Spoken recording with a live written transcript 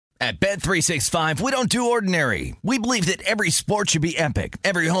At Bet365, we don't do ordinary. We believe that every sport should be epic.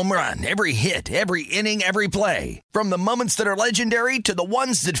 Every home run, every hit, every inning, every play. From the moments that are legendary to the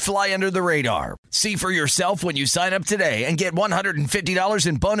ones that fly under the radar. See for yourself when you sign up today and get $150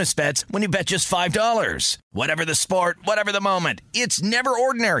 in bonus bets when you bet just $5. Whatever the sport, whatever the moment, it's never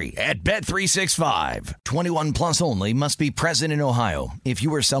ordinary at Bet365. 21 plus only. Must be present in Ohio. If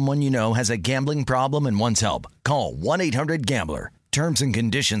you or someone you know has a gambling problem and wants help, call 1-800-GAMBLER. Terms and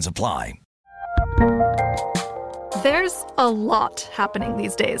conditions apply. There's a lot happening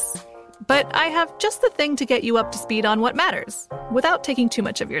these days, but I have just the thing to get you up to speed on what matters without taking too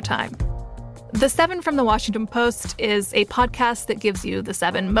much of your time. The 7 from the Washington Post is a podcast that gives you the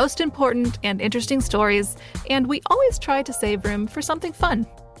 7 most important and interesting stories, and we always try to save room for something fun.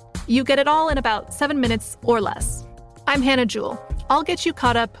 You get it all in about 7 minutes or less. I'm Hannah Jewell. I'll get you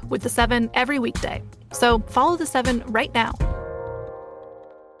caught up with the 7 every weekday. So follow the 7 right now.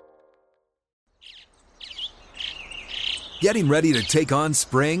 Getting ready to take on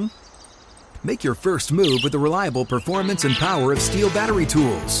spring? Make your first move with the reliable performance and power of Steel battery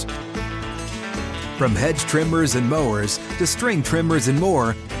tools. From hedge trimmers and mowers to string trimmers and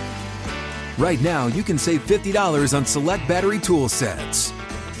more, right now you can save $50 on select battery tool sets.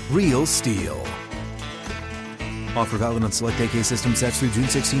 Real Steel. Offer valid on select AK system sets through June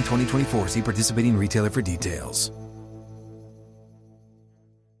 16, 2024. See participating retailer for details.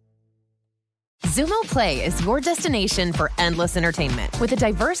 Xumo Play is your destination for endless entertainment. With a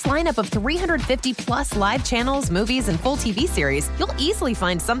diverse lineup of 350 plus live channels, movies, and full TV series, you'll easily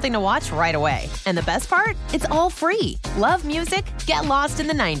find something to watch right away. And the best part? It's all free. Love music? Get lost in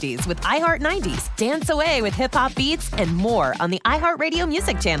the 90s with iHeart 90s, dance away with hip-hop beats, and more on the iHeartRadio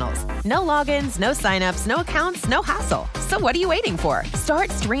music channels. No logins, no signups, no accounts, no hassle. So what are you waiting for? Start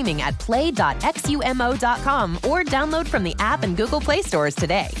streaming at play.xumo.com or download from the app and Google Play stores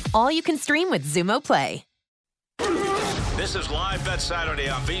today. All you can stream with Xumo Play. This is Live Bet Saturday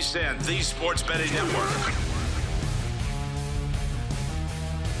on VSiN, the Sports Betting Network.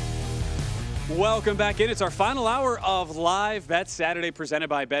 Welcome back in. It's our final hour of Live Bet Saturday presented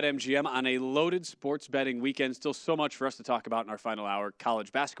by BetMGM on a loaded sports betting weekend. Still so much for us to talk about in our final hour.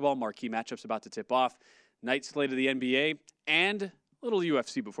 College basketball, marquee matchups about to tip off. Night slate of the NBA, and a little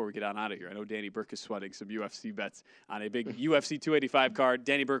UFC before we get on out of here. I know Danny Burke is sweating some UFC bets on a big UFC 285 card.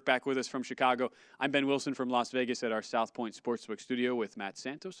 Danny Burke back with us from Chicago. I'm Ben Wilson from Las Vegas at our South Point Sportsbook studio with Matt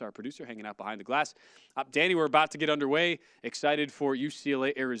Santos, our producer, hanging out behind the glass. Danny, we're about to get underway. Excited for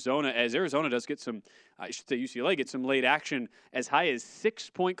UCLA, Arizona, as Arizona does get some, I should say UCLA gets some late action as high as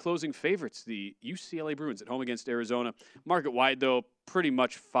 6-point closing favorites. The UCLA Bruins at home against Arizona. Market wide, though, pretty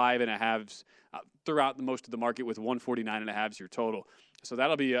much 5.5s. Throughout most of the market with 149.5 your total. So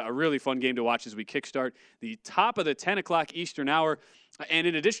that'll be a really fun game to watch as we kickstart the top of the 10 o'clock Eastern hour. And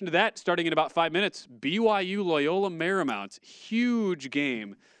in addition to that, starting in about 5 minutes, BYU Loyola Marymount. Huge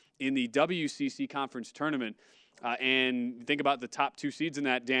game in the WCC Conference Tournament. And think about the top 2 seeds in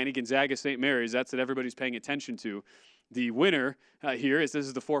that, Danny, Gonzaga, St. Mary's. That's what everybody's paying attention to. The winner here is this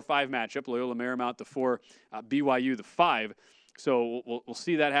is the 4-5 matchup. Loyola Marymount, the 4, BYU, the 5. So we'll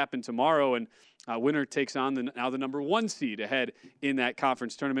see that happen tomorrow, and winner takes on now the number 1 seed ahead in that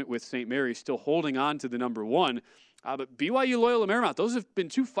conference tournament with St. Mary's still holding on to the number 1. But BYU, Loyola Marymount, those have been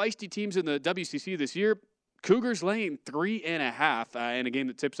 2 feisty teams in the WCC this year. Cougars laying 3.5 in a game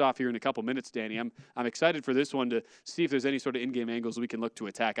that tips off here in a couple minutes, Danny. I'm excited for this one to see if there's any sort of in-game angles we can look to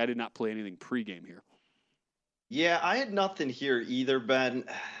attack. I did not play anything pregame here. Yeah, I had nothing here either, Ben.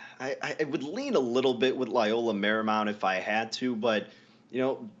 I would lean a little bit with Loyola Marymount if I had to, but,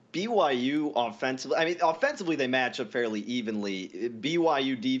 BYU offensively they match up fairly evenly.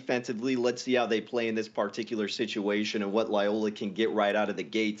 BYU defensively, let's see how they play in this particular situation and what Loyola can get right out of the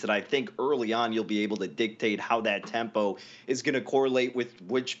gates. And I think early on you'll be able to dictate how that tempo is going to correlate with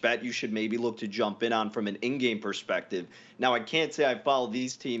which bet you should maybe look to jump in on from an in-game perspective. Now, I can't say I follow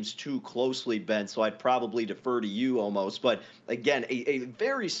these teams too closely, Ben, so I'd probably defer to you almost. But again, a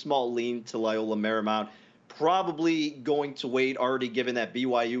very small lean to Loyola Marymount. Probably going to wait, already given that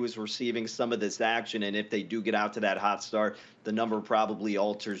BYU is receiving some of this action. And if they do get out to that hot start, the number probably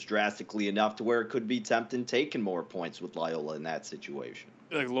alters drastically enough to where it could be tempting taking more points with Loyola in that situation.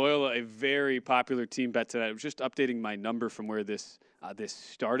 Like Loyola, a very popular team bet tonight. I was just updating my number from where this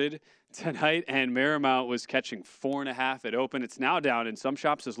started tonight, and Marymount was catching 4.5 at open. It's now down in some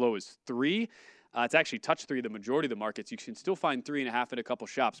shops as low as 3. It's actually touched 3 the majority of the markets. You can still find 3.5 at a couple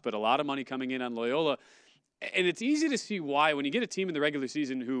shops, but a lot of money coming in on Loyola. And it's easy to see why when you get a team in the regular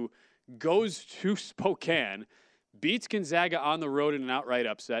season who goes to Spokane, beats Gonzaga on the road in an outright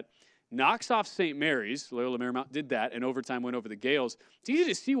upset, knocks off St. Mary's. Loyola Marymount did that, and overtime went over the Gales. It's easy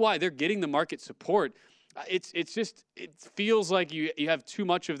to see why they're getting the market support. It feels like you have too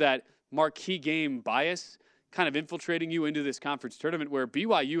much of that marquee game bias kind of infiltrating you into this conference tournament, where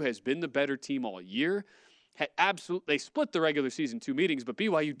BYU has been the better team all year. They split the regular season 2 meetings, but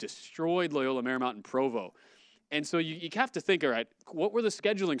BYU destroyed Loyola Marymount and Provo. And so you have to think, all right, what were the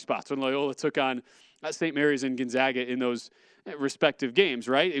scheduling spots when Loyola took on St. Mary's and Gonzaga in those respective games,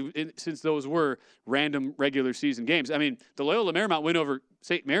 right? Since those were random regular season games. I mean, the Loyola Marymount win over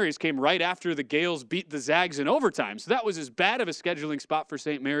St. Mary's came right after the Gales beat the Zags in overtime. So that was as bad of a scheduling spot for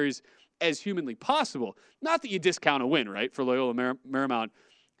St. Mary's as humanly possible. Not that you discount a win, right, for Loyola Marymount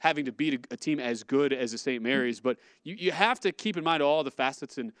having to beat a team as good as the St. Mary's, but you have to keep in mind all the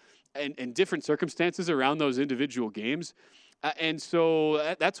facets and different circumstances around those individual games. And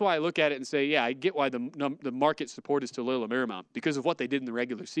so that's why I look at it and say, yeah, I get why the market support is to Loyola Marymount because of what they did in the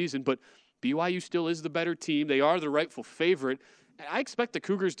regular season, but BYU still is the better team. They are the rightful favorite. And I expect the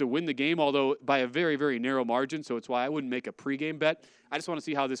Cougars to win the game, although by a very, very narrow margin, so it's why I wouldn't make a pregame bet. I just want to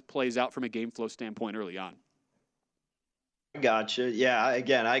see how this plays out from a game flow standpoint early on. Gotcha. Yeah,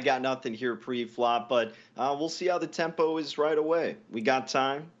 again, I got nothing here pre-flop, but we'll see how the tempo is right away. We got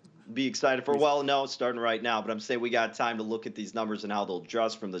time. Be excited for, well, no, starting right now, but I'm saying we got time to look at these numbers and how they'll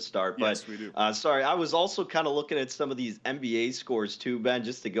adjust from the start. Yes, but we do. Sorry, I was also kind of looking at some of these NBA scores too, Ben,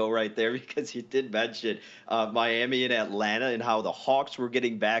 just to go right there, because you did mention Miami and Atlanta and how the Hawks were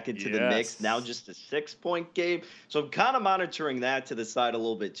getting back into the mix. Now just a 6-point game. So I'm kind of monitoring that to the side a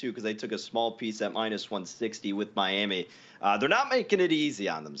little bit too, because they took a small piece at -160 with Miami. They're not making it easy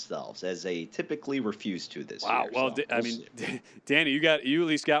on themselves, as they typically refuse to this year. Well, so I mean, Danny, you at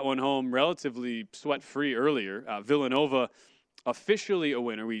least got one home relatively sweat-free earlier. Villanova officially a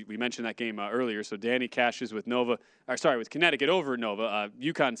winner. We mentioned that game earlier. So Danny cashes with with Connecticut over Nova.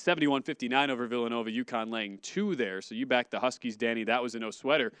 UConn 71-59 over Villanova. UConn laying 2 there. So you backed the Huskies, Danny. That was a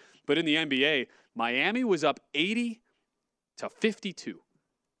no-sweater. But in the NBA, Miami was up 80-52.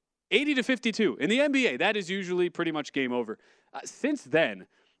 80-52 in the NBA. That is usually pretty much game over. Since then,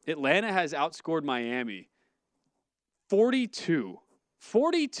 Atlanta has outscored Miami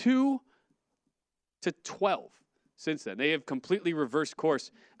 42-12 since then. They have completely reversed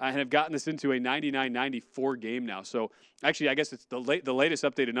course and have gotten this into a 99-94 game now. So actually, I guess it's the latest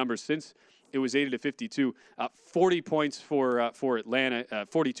updated numbers since it was 80-52. 40 points for Atlanta,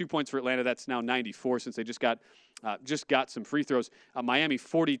 42 points for Atlanta. That's now 94 since they just got some free throws. Miami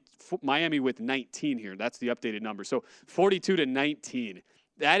with 19 here. That's the updated number. So 42-19.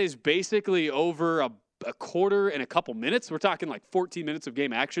 That is basically over a quarter and a couple minutes. We're talking like 14 minutes of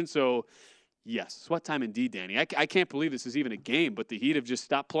game action. So yes, sweat time indeed, Danny. I can't believe this is even a game, but the Heat have just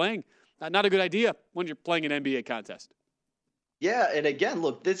stopped playing. Not a good idea when you're playing an NBA contest. Yeah, and again,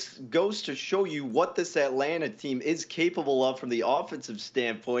 look, this goes to show you what this Atlanta team is capable of from the offensive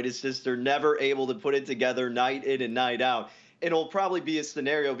standpoint. It's just they're never able to put it together night in and night out. And it'll probably be a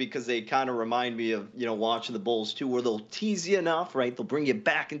scenario because they kind of remind me of, watching the Bulls too, where they'll tease you enough, right? They'll bring you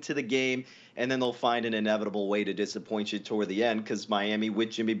back into the game, and then they'll find an inevitable way to disappoint you toward the end because Miami with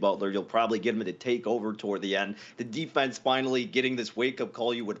Jimmy Butler, you'll probably get them to take over toward the end. The defense finally getting this wake-up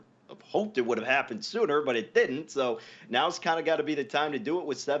call you would hoped it would have happened sooner, but it didn't. So now it's kind of got to be the time to do it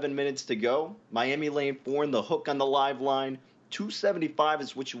with 7 minutes to go. Miami laying 4 in the hook on the live line. 275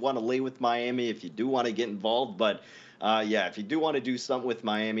 is what you want to lay with Miami if you do want to get involved. But, if you do want to do something with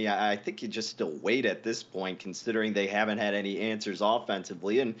Miami, I think you just still wait at this point, considering they haven't had any answers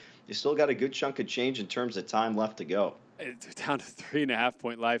offensively. And you still got a good chunk of change in terms of time left to go. It's down to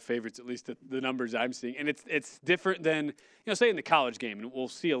 3.5-point live favorites, at least the numbers I'm seeing. And it's different than, say in the college game. And we'll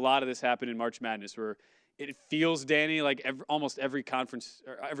see a lot of this happen in March Madness where it feels, Danny, like almost every conference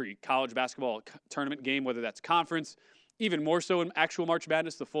or every college basketball tournament game, whether that's conference, even more so in actual March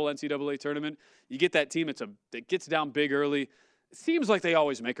Madness, the full NCAA tournament, you get that team that gets down big early. It seems like they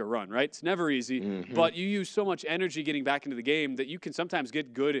always make a run, right? It's never easy, but you use so much energy getting back into the game that you can sometimes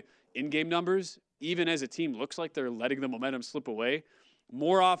get good in-game numbers, even as a team looks like they're letting the momentum slip away.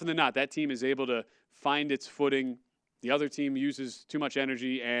 More often than not, that team is able to find its footing. The other team uses too much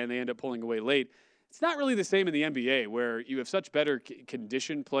energy, and they end up pulling away late. It's not really the same in the NBA, where you have such better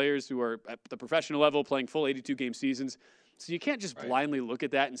conditioned players who are at the professional level playing full 82-game seasons. So you can't just blindly look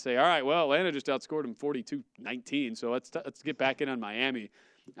at that and say, all right, well, Atlanta just outscored them 42-19, so let's get back in on Miami.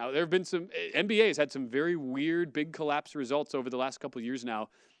 Now, there have been NBA has had some very weird big collapse results over the last couple of years now,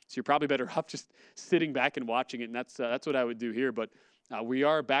 so you're probably better off just sitting back and watching it, and that's what I would do here. But we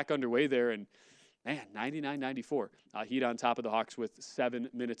are back underway there, and, man, 99-94. Heat on top of the Hawks with 7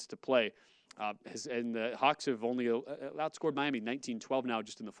 minutes to play. And the Hawks have only outscored Miami 19-12 now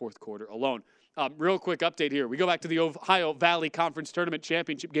just in the fourth quarter alone. Real quick update here. We go back to the Ohio Valley Conference Tournament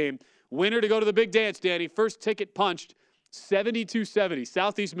Championship game. Winner to go to the big dance, Danny. First ticket punched, 72-70.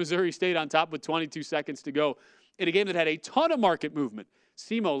 Southeast Missouri State on top with 22 seconds to go in a game that had a ton of market movement.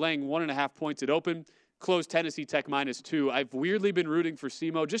 SEMO laying 1.5 points at open. Closed Tennessee Tech -2. I've weirdly been rooting for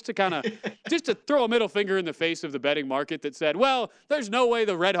SEMO just to throw a middle finger in the face of the betting market that said, well, there's no way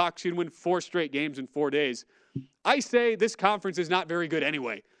the Red Hawks can win 4 straight games in 4 days. I say this conference is not very good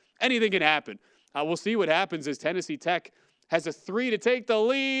anyway. Anything can happen. We'll see what happens as Tennessee Tech has a 3 to take the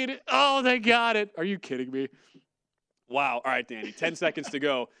lead. Oh, they got it. Are you kidding me? Wow. All right, Danny, 10 seconds to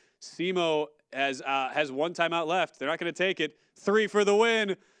go. SEMO has 1 timeout left. They're not going to take it. 3 for the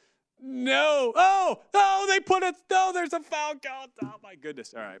win. No. Oh, they put it. No, there's a foul count. Oh, my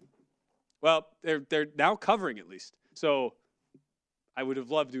goodness. All right. Well, they're now covering at least. So I would have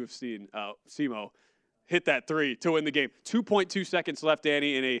loved to have seen SEMO hit that 3 to win the game. 2.2 seconds left,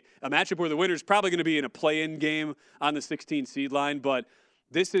 Danny, in a matchup where the winner's probably going to be in a play-in game on the 16 seed line. But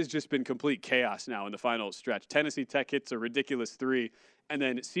this has just been complete chaos now in the final stretch. Tennessee Tech hits a ridiculous 3, and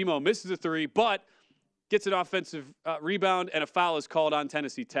then SEMO misses a 3, but gets an offensive rebound, and a foul is called on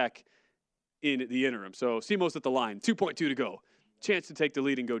Tennessee Tech in the interim. So SEMO's at the line, 2.2 to go. Chance to take the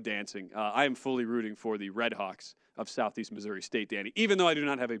lead and go dancing. I am fully rooting for the Red Hawks of Southeast Missouri State, Danny, even though I do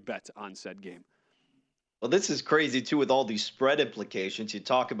not have a bet on said game. Well, this is crazy, too, with all these spread implications. You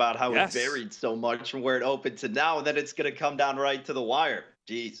talk about how Yes. it varied so much from where it opened to now, and then it's going to come down right to the wire.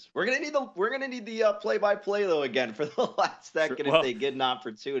 Jeez. We're going to need the play-by-play, though, again, for the last second Sure. Well, if they get an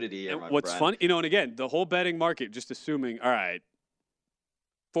opportunity here, my what's friend. fun, and again, the whole betting market just assuming, all right,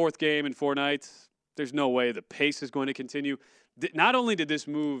 4th game in 4 nights, there's no way the pace is going to continue. Not only did this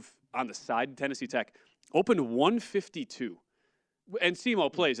move on the side, Tennessee Tech opened 152, and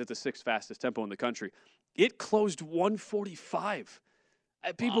SEMO plays at the 6th fastest tempo in the country. It closed 145.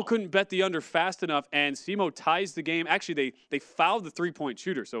 People couldn't bet the under fast enough, and SEMO ties the game. Actually, they fouled the 3-point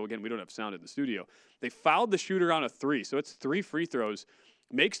shooter. So, again, we don't have sound in the studio. They fouled the shooter on a 3, so it's 3 free throws.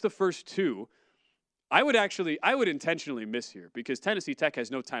 Makes the first 2. I would intentionally miss here because Tennessee Tech has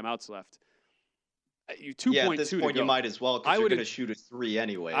no timeouts left. 2.2 at this point, you might as well because you're going to shoot a 3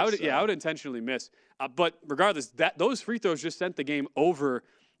 anyway. I would intentionally miss. But regardless, those free throws just sent the game over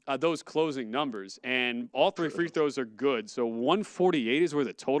those closing numbers, and all 3 free throws are good. So 148 is where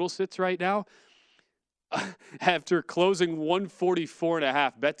the total sits right now. After closing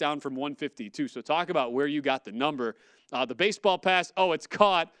 144.5, bet down from 152. So talk about where you got the number. The baseball pass, it's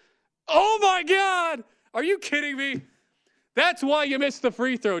caught. Oh, my God. Are you kidding me? That's why you missed the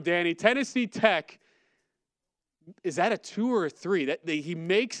free throw, Danny. Tennessee Tech, is that a 2 or a 3? He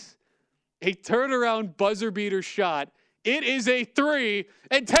makes a turnaround buzzer beater shot. It is a 3,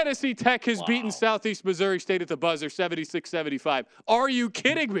 and Tennessee Tech has beaten Southeast Missouri State at the buzzer, 76-75. Are you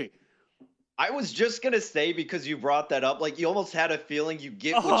kidding me? I was just going to say, because you brought that up, like you almost had a feeling you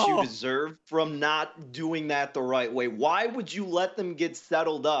get what you deserve from not doing that the right way. Why would you let them get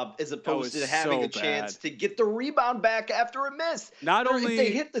settled up as opposed to having a chance to get the rebound back after a miss? If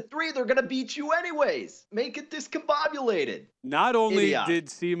they hit the 3, they're going to beat you anyways. Make it discombobulated. Not only did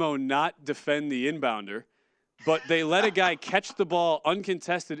SEMO not defend the inbounder, but they let a guy catch the ball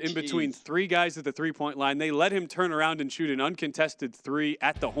uncontested in between 3 guys at the 3-point line. They let him turn around and shoot an uncontested 3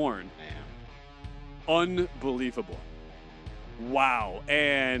 at the horn. Man. Unbelievable. Wow.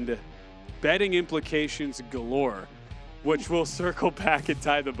 And betting implications galore, which we'll circle back and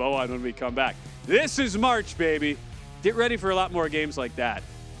tie the bow on when we come back. This is March, baby. Get ready for a lot more games like that.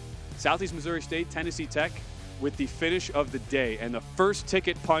 Southeast Missouri State, Tennessee Tech with the finish of the day and the first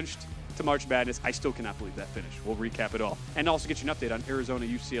ticket punched to March Madness. I still cannot believe that finish. We'll recap it all and also get you an update on Arizona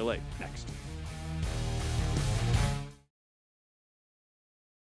UCLA next.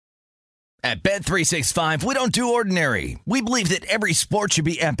 At Bet365, we don't do ordinary. We believe that every sport should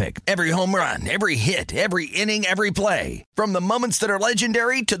be epic. Every home run, every hit, every inning, every play. From the moments that are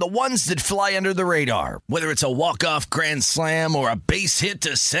legendary to the ones that fly under the radar. Whether it's a walk-off grand slam or a base hit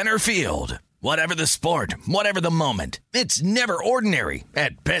to center field. Whatever the sport, whatever the moment. It's never ordinary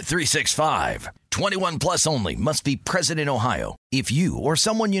at Bet365. 21 plus only. Must be present in Ohio. If you or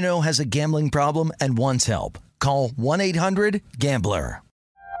someone you know has a gambling problem and wants help, call 1-800-GAMBLER.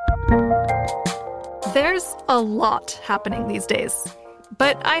 There's a lot happening these days,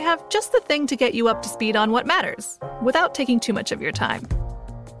 but I have just the thing to get you up to speed on what matters without taking too much of your time.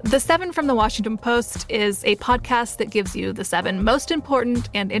 The 7 from the Washington Post is a podcast that gives you the 7 most important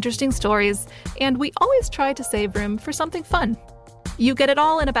and interesting stories, and we always try to save room for something fun. You get it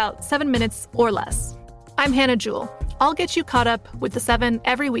all in about 7 minutes or less. I'm Hannah Jewell. I'll get you caught up with the 7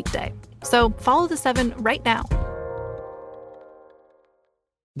 every weekday. So follow the 7 right now.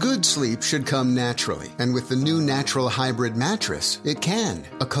 Good sleep should come naturally, and with the new Natural Hybrid mattress, it can.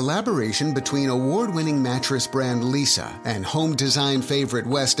 A collaboration between award-winning mattress brand Leesa and home design favorite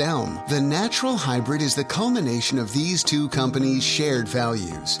West Elm, the Natural Hybrid is the culmination of these two companies' shared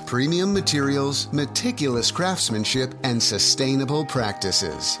values: premium materials, meticulous craftsmanship, and sustainable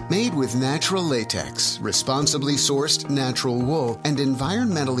practices. Made with natural latex, responsibly sourced natural wool, and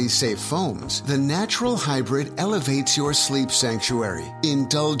environmentally safe foams, the Natural Hybrid elevates your sleep sanctuary,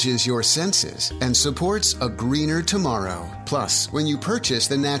 indulges your senses, and supports a greener tomorrow. Plus, when you purchase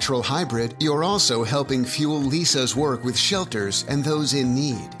the Natural Hybrid, you're also helping fuel Leesa's work with shelters and those in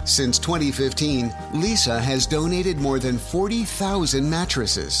need. Since 2015, Leesa has donated more than 40,000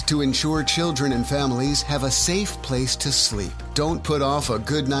 mattresses to ensure children and families have a safe place to sleep. Don't put off a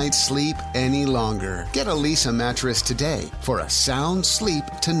good night's sleep any longer. Get a Leesa mattress today for a sound sleep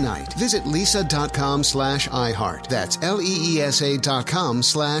tonight. Visit leesa.com/iHeart. That's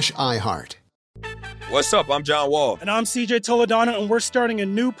LEESA.com/iHeart. What's up? I'm John Wall. And I'm CJ Toledano, and we're starting a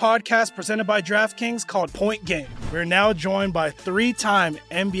new podcast presented by DraftKings called Point Game. We're now joined by 3-time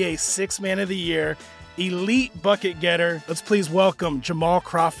NBA Sixth Man of the Year, elite bucket getter. Let's please welcome Jamal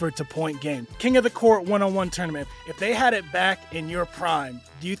Crawford to Point Game. King of the Court one-on-one tournament. If they had it back in your prime,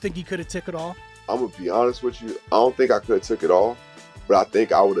 do you think you could have took it all? I'm going to be honest with you. I don't think I could have took it all, but I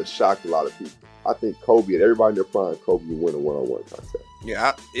think I would have shocked a lot of people. I think Kobe and everybody in their prime, Kobe would win a one-on-one contest.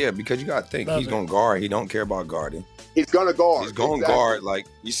 Yeah, because you got to think he's going to guard. He don't care about guarding. He's going to guard. He's going to guard. Like,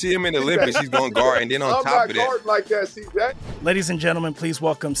 you see him in the Olympics, he's going to guard. And then on top of that. I'm not guarding like that, CJ. Ladies and gentlemen, please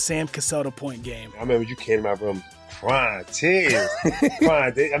welcome Sam Cassell to Point Game. I remember you came out from crying, tears.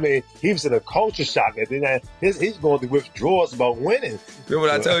 Crying. I mean, he was in a culture shock. And then he's going through withdrawals about winning. Remember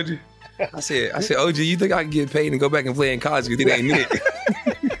what I told you? I said, OG, you think I can get paid and go back and play in college because it ain't it?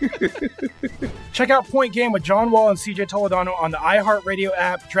 Check out Point Game with John Wall and CJ Toledano on the iHeartRadio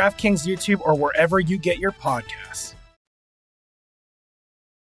app, DraftKings YouTube, or wherever you get your podcasts.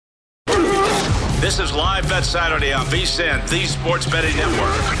 This is Live Bet Saturday on VSiN, the Sports Betting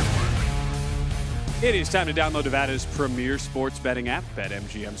Network. It is time to download Nevada's premier sports betting app,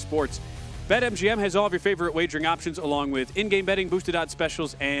 BetMGM Sports. BetMGM has all of your favorite wagering options, along with in-game betting, boosted odds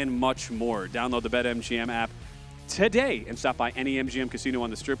specials, and much more. Download the BetMGM app today and stop by any MGM casino on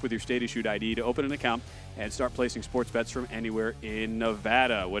the Strip with your state-issued ID to open an account and start placing sports bets from anywhere in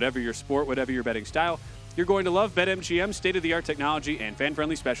Nevada. Whatever your sport, whatever your betting style, you're going to love BetMGM's state-of-the-art technology and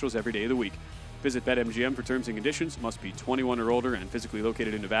fan-friendly specials every day of the week. Visit BetMGM for terms and conditions. Must be 21 or older and physically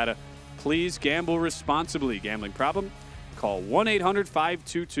located in Nevada. Please gamble responsibly. Gambling problem? Call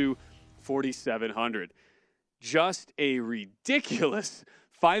 1-800-522-4700. Just a ridiculous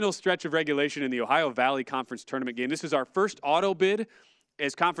final stretch of regulation in the Ohio Valley Conference Tournament game. This is our first auto bid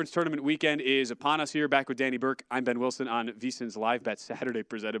as conference tournament weekend is upon us here. Back with Danny Burke. I'm Ben Wilson on VSiN's Live Bet Saturday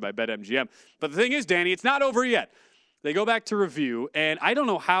presented by BetMGM. But the thing is, Danny, it's not over yet. They go back to review, and I don't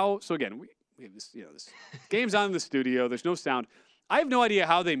know how. So again, we have this, this game's on in the studio. There's no sound. I have no idea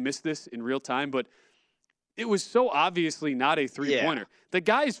how they missed this in real time, but it was so obviously not a three-pointer. Yeah. The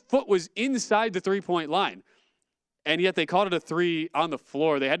guy's foot was inside the three-point line. And yet they called it a three on the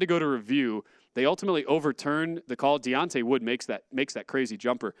floor. They had to go to review. They ultimately overturned the call. Deontay Wood makes that crazy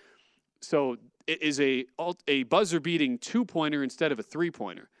jumper. So it is a buzzer-beating two-pointer instead of a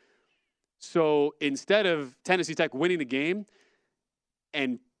three-pointer. So instead of Tennessee Tech winning the game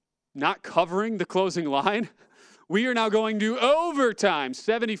and not covering the closing line, we are now going to overtime,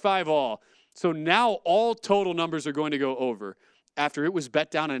 75-all. So now all total numbers are going to go over, after it was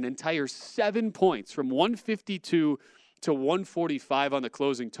bet down an entire 7 points from 152 to 145 on the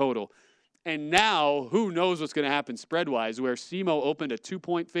closing total. And now, who knows what's going to happen spread-wise, where SEMO opened a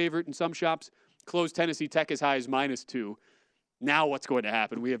 2-point favorite in some shops, closed Tennessee Tech as high as -2. Now what's going to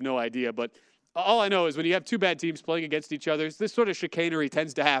happen? We have no idea. But all I know is when you have two bad teams playing against each other, this sort of chicanery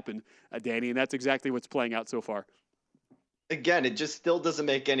tends to happen, Danny, and that's exactly what's playing out so far. Again, it just still doesn't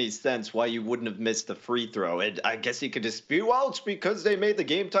make any sense why you wouldn't have missed the free throw. And I guess you could dispute, well, it's because they made the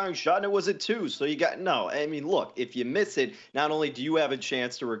game-tying shot and it was a 2. So you got, no. I mean, look, if you miss it, not only do you have a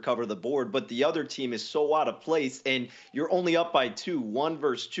chance to recover the board, but the other team is so out of place and you're only up by 2, 1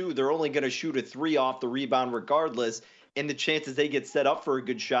 versus 2. They're only going to shoot a 3 off the rebound regardless. And the chances they get set up for a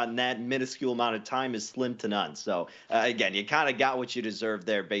good shot in that minuscule amount of time is slim to none. So, again, you kind of got what you deserve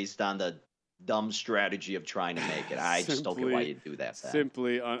there based on the dumb strategy of trying to make it. I just don't get why you do that.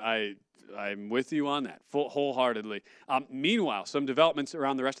 I'm with you on that wholeheartedly. Meanwhile, some developments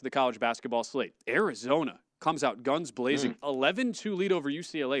around the rest of the college basketball slate. Arizona comes out guns blazing. 11-2 lead over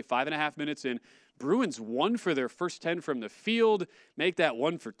UCLA, 5.5 minutes in. Bruins 1 for their first 10 from the field, make that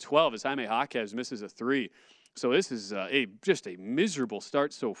 1 for 12 as Jaime Jaquez misses a 3. So this is just a miserable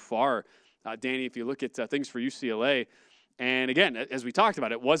start so far, Danny, if you look at things for UCLA. And again, as we talked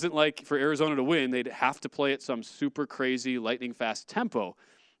about, it wasn't like for Arizona to win, they'd have to play at some super crazy, lightning fast tempo.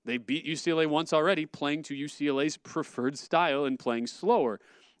 They beat UCLA once already, playing to UCLA's preferred style and playing slower.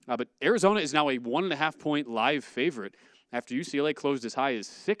 But Arizona is now a 1.5-point live favorite after UCLA closed as high as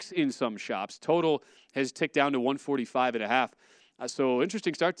 6 in some shops. Total has ticked down to 145.5. So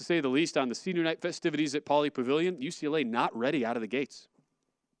interesting start, to say the least, on the senior night festivities at Pauley Pavilion. UCLA not ready out of the gates.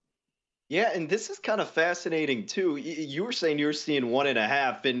 Yeah, and this is kind of fascinating, too. You were saying you were seeing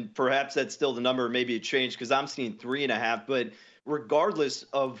 1.5, and perhaps that's still the number. Maybe it changed because I'm seeing 3.5. But regardless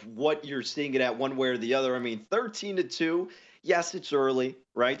of what you're seeing it at one way or the other, I mean, 13-2, yes, it's early,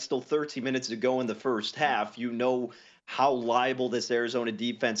 right? Still 13 minutes to go in the first half. You know how liable this Arizona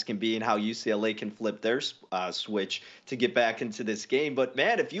defense can be and how UCLA can flip their switch to get back into this game. But,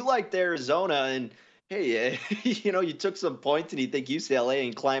 man, if you liked Arizona and hey, you took some points and you think UCLA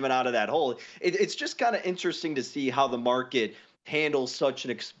ain't climbing out of that hole. It's just kind of interesting to see how the market handles such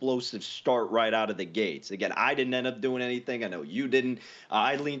an explosive start right out of the gates. Again, I didn't end up doing anything. I know you didn't.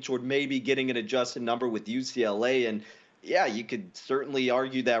 I leaned toward maybe getting an adjusted number with UCLA. And, yeah, you could certainly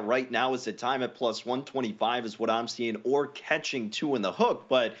argue that right now is the time at plus 125 is what I'm seeing, or catching 2 in the hook.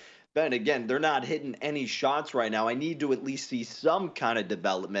 But Ben, again, they're not hitting any shots right now. I need to at least see some kind of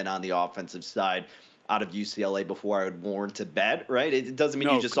development on the offensive side out of UCLA before I would warrant to bet, right? It doesn't mean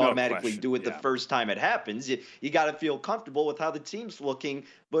you just automatically do it the first time it happens. You got to feel comfortable with how the team's looking,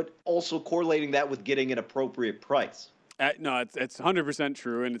 but also correlating that with getting an appropriate price. No, it's 100%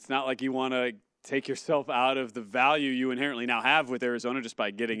 true, and it's not like you want to take yourself out of the value you inherently now have with Arizona just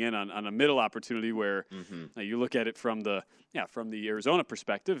by getting in on a middle opportunity where you look at it from the Arizona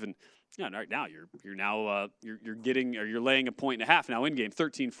perspective, and right now you're laying a point and a half now in game,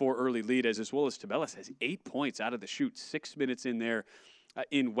 13-4 early lead as Willis Tabelis has 8 points out of the chute, 6 minutes in there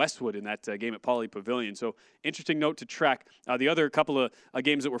in Westwood in that game at Pauley Pavilion. So interesting note to track. The other couple of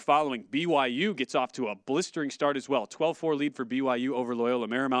games that we're following, BYU gets off to a blistering start as well. 12-4 lead for BYU over Loyola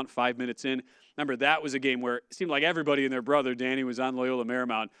Marymount 5 minutes in. Remember, that was a game where it seemed like everybody and their brother, Danny, was on Loyola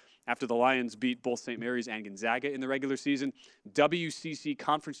Marymount after the Lions beat both St. Mary's and Gonzaga in the regular season. WCC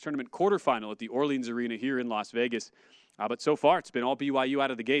Conference Tournament quarterfinal at the Orleans Arena here in Las Vegas. But so far, it's been all BYU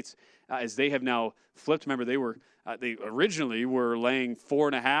out of the gates as they have now flipped. Remember, they originally were laying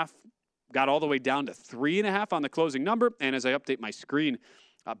 4.5, got all the way down to 3.5 on the closing number. And as I update my screen,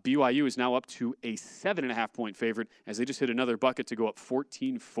 BYU is now up to a 7.5-point favorite as they just hit another bucket to go up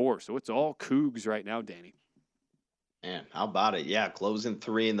 14-4. So it's all Cougs right now, Danny. Man, how about it? Yeah, closing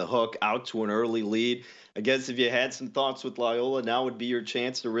 3 in the hook, out to an early lead. I guess if you had some thoughts with Loyola, now would be your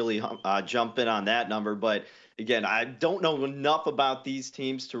chance to really jump in on that number. But again, I don't know enough about these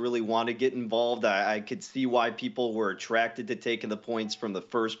teams to really want to get involved. I could see why people were attracted to taking the points from the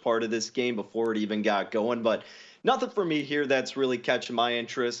first part of this game before it even got going. But nothing for me here that's really catching my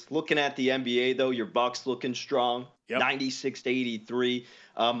interest. Looking at the NBA, though, your Bucks looking strong, 96-83.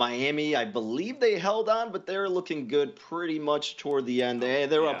 Miami, I believe they held on, but they're looking good pretty much toward the end.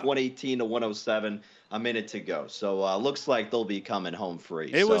 They're up 118-107. A minute to go. So looks like they'll be coming home free.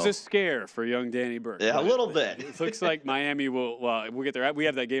 It was a scare for young Danny Burke. Yeah, a little bit. It looks like Miami we'll get there. We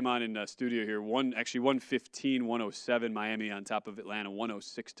have that game on in studio here. 115-107 Miami on top of Atlanta,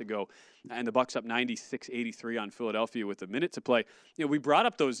 106 to go. And the Bucks up 96-83 on Philadelphia with a minute to play. We brought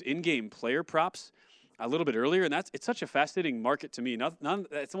up those in-game player props a little bit earlier, and it's such a fascinating market to me.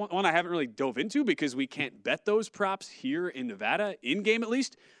 It's one I haven't really dove into because we can't bet those props here in Nevada, in-game at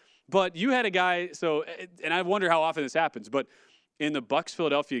least. But you had a guy, and I wonder how often this happens, but in the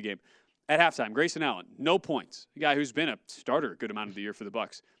Bucks-Philadelphia game, at halftime, Grayson Allen, no points. A guy who's been a starter a good amount of the year for the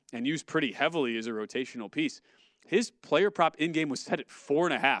Bucks and used pretty heavily as a rotational piece. His player prop in-game was set at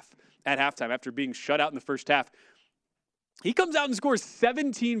 4.5 at halftime after being shut out in the first half. He comes out and scores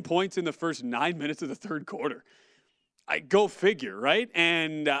 17 points in the first 9 minutes of the third quarter. Go figure, right?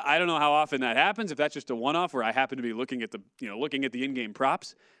 And I don't know how often that happens. If that's just a one-off where I happen to be looking at the in-game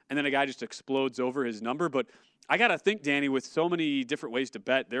props, and then a guy just explodes over his number. But I got to think, Danny, with so many different ways to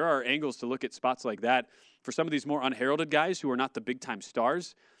bet, there are angles to look at spots like that for some of these more unheralded guys who are not the big-time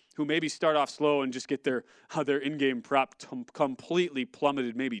stars, who maybe start off slow and just get their in-game prop completely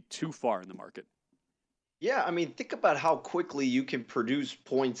plummeted maybe too far in the market. Yeah, I mean, think about how quickly you can produce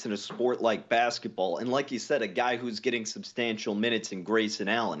points in a sport like basketball. And like you said, a guy who's getting substantial minutes in Grayson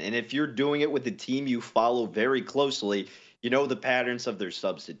Allen. And if you're doing it with a team you follow very closely, You know the patterns of their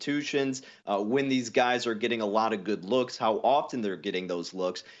substitutions, when these guys are getting a lot of good looks, how often they're getting those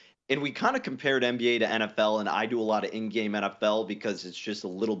looks. And we kind of compared NBA to NFL, and I do a lot of in-game NFL because it's just a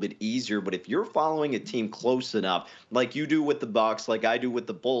little bit easier. But if you're following a team close enough, like you do with the Bucks, like I do with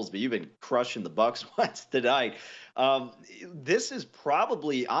the Bulls, but you've been crushing the Bucks once tonight, this is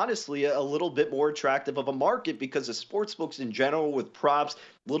probably, honestly, a little bit more attractive of a market because the sportsbooks in general with props,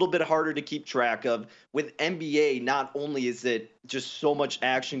 a little bit harder to keep track of. With NBA, not only is it just so much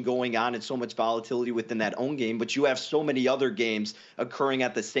action going on and so much volatility within that own game, but you have so many other games occurring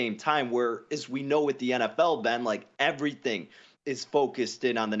at the same time where, as we know with the NFL, Ben, like everything is focused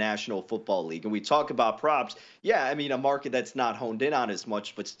in on the National Football League. And we talk about props. Yeah, I mean, a market that's not honed in on as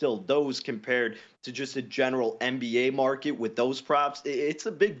much, but still those compared to just a general NBA market with those props, it's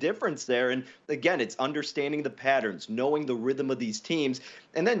a big difference there. And again, it's understanding the patterns, knowing the rhythm of these teams.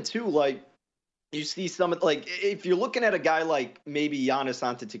 And then too, like, you see some, like, if you're looking at a guy like maybe Giannis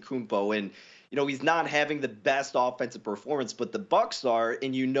Antetokounmpo, and you know, he's not having the best offensive performance, but the Bucks are,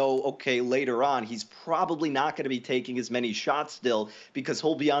 and you know, okay, later on, he's probably not going to be taking as many shots still because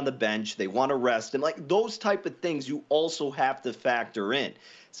he'll be on the bench. They want to rest. And like those type of things you also have to factor in.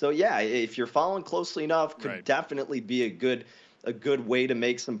 So yeah, if you're following closely enough, could definitely be a good way to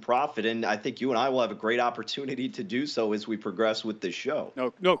make some profit. And I think you and I will have a great opportunity to do so as we progress with this show.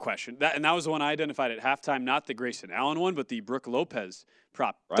 No question. That was the one I identified at halftime, not the Grayson Allen one, but the Brook Lopez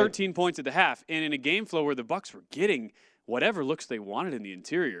prop. 13 points at the half. And in a game flow where the Bucks were getting whatever looks they wanted in the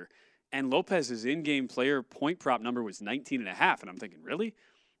interior, and Lopez's in-game player point prop number was 19.5. And I'm thinking, really?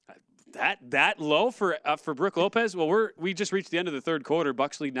 That low for Brook Lopez? Well, we just reached the end of the third quarter.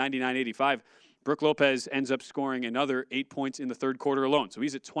 Bucks lead 99-85. Brook Lopez ends up scoring another 8 points in the third quarter alone. So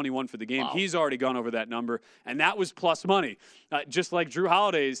he's at 21 for the game. Wow. He's already gone over that number, and that was plus money. Just like Drew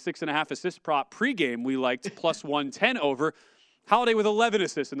Holiday's 6.5 assist prop pregame, we liked plus 110 over. Holiday with 11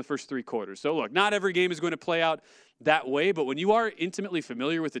 assists in the first three quarters. So, look, not every game is going to play out that way, but when you are intimately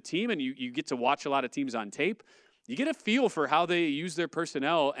familiar with the team and you get to watch a lot of teams on tape, you get a feel for how they use their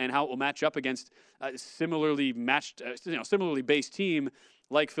personnel and how it will match up against a similarly based team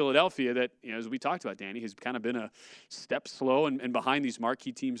like Philadelphia that, you know, as we talked about, Danny, has kind of been a step slow and behind these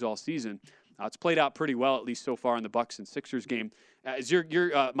marquee teams all season. It's played out pretty well, at least so far in the Bucks and Sixers game. As your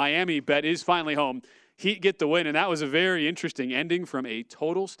Miami bet is finally home, Heat get the win, and that was a very interesting ending from a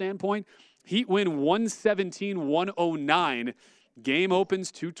total standpoint. Heat win 117-109. Game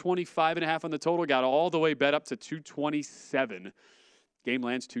opens 225.5 on the total, got all the way bet up to 227. Game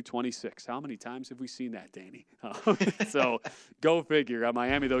lands 226. How many times have we seen that, Danny? So go figure.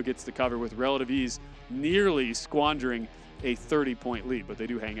 Miami, though, gets the cover with relative ease, nearly squandering a 30-point lead. But they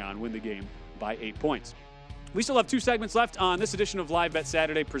do hang on, win the game by 8 points. We still have 2 segments left on this edition of Live Bet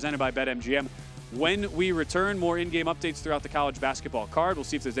Saturday presented by BetMGM. When we return, more in-game updates throughout the college basketball card. We'll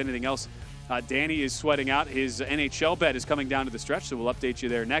see if there's anything else. Danny is sweating out. His NHL bet is coming down to the stretch, so we'll update you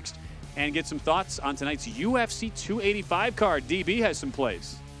there next. And get some thoughts on tonight's UFC 285 card. DB has some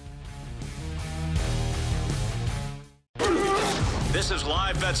plays. This is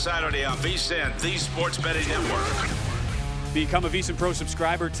Live Bet Saturday on VSiN, the Sports Betting Network. Become a VSiN Pro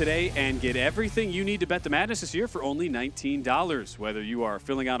subscriber today and get everything you need to bet the madness this year for only $19. Whether you are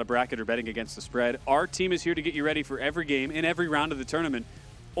filling out a bracket or betting against the spread, our team is here to get you ready for every game in every round of the tournament.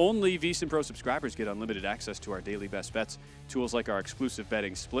 Only VSiN Pro subscribers get unlimited access to our daily best bets, tools like our exclusive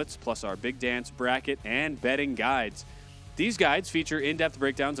betting splits, plus our big dance, bracket, and betting guides. These guides feature in-depth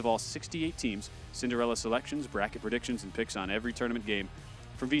breakdowns of all 68 teams, Cinderella selections, bracket predictions, and picks on every tournament game.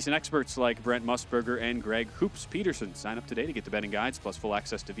 From VSiN experts like Brent Musburger and Greg Hoops Peterson. Sign up today to get the betting guides plus full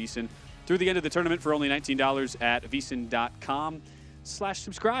access to VSiN through the end of the tournament for only $19 at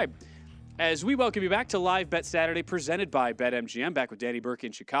VSiN.com/subscribe. As we welcome you back to Live Bet Saturday presented by BetMGM, back with Danny Burke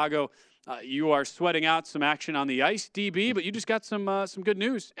in Chicago. You are sweating out some action on the ice, DB, but you just got some good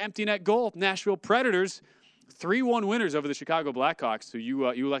news. Empty net goal, Nashville Predators, 3-1 winners over the Chicago Blackhawks, who you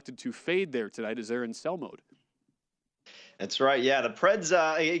elected to fade there tonight as they're in sell mode. That's right. Yeah, the Preds,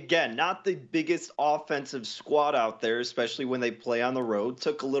 again, not the biggest offensive squad out there, especially when they play on the road.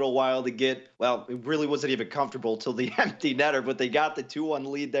 Took a little while to get, well, it really wasn't even comfortable till the empty netter, but they got the 2-1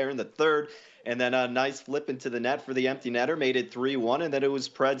 lead there in the third. And then a nice flip into the net for the empty netter, made it 3-1, and then it was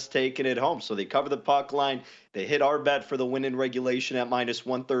Preds taking it home. So they cover the puck line. They hit our bet for the win in regulation at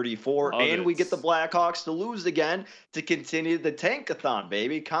 -134, and we get the Blackhawks to lose again to continue the tankathon,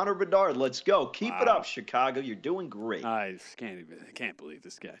 baby. Connor Bedard, let's go. Keep it up, Chicago. You're doing great. I can't believe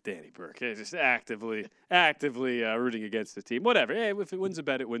this guy, Danny Burke. He's just actively rooting against the team. Whatever. Hey, if it wins a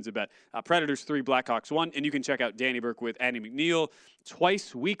bet, it wins a bet. Predators 3, Blackhawks 1, and you can check out Danny Burke with Andy McNeil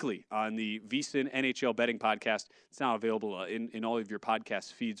twice weekly on the VSiN NHL Betting Podcast. It's now available in all of your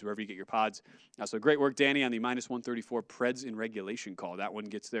podcast feeds, wherever you get your pods. So great work, Danny, on the -134 Preds in regulation call. That one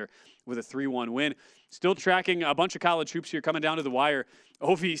gets there with a 3-1 win. Still tracking a bunch of college hoops here coming down to the wire.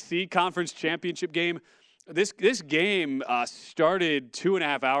 OVC Conference Championship game. This game started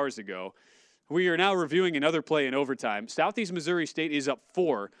 2.5 hours ago. We are now reviewing another play in overtime. Southeast Missouri State is up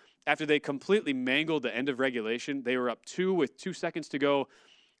 4 after they completely mangled the end of regulation. They were up 2 with 2 seconds to go,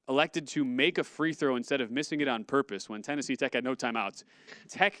 elected to make a free throw instead of missing it on purpose when Tennessee Tech had no timeouts.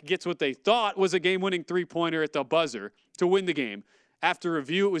 Tech gets what they thought was a game-winning three-pointer at the buzzer to win the game. After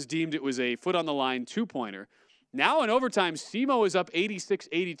review, it was deemed it was a foot-on-the-line two-pointer. Now in overtime, SEMO is up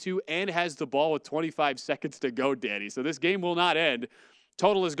 86-82 and has the ball with 25 seconds to go, Danny. So this game will not end.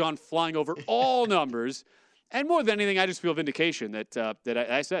 Total has gone flying over all numbers. And more than anything, I just feel vindication that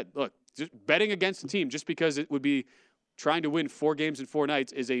I said, look, just betting against a team just because it would be trying to win 4 games in 4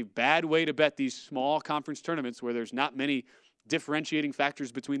 nights is a bad way to bet these small conference tournaments where there's not many differentiating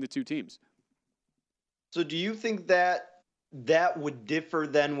factors between the two teams. So do you think that would differ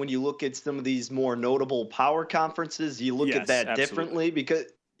then when you look at some of these more notable power conferences? You look at that absolutely. differently because,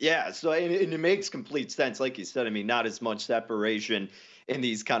 so and it makes complete sense. Like you said, I mean, not as much separation in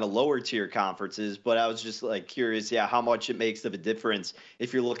these kind of lower tier conferences, but I was just like curious, how much it makes of a difference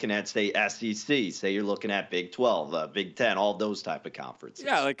if you're looking at, say, SEC, say you're looking at Big 12, Big 10, all those type of conferences.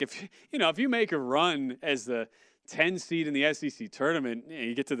 Yeah, like if you make a run as the 10 seed in the SEC tournament,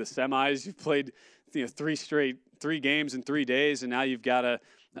 you get to the semis, you've played 3 games in 3 days, and now you've got to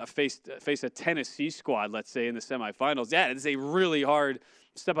face a Tennessee squad, let's say, in the semifinals. Yeah, it's a really hard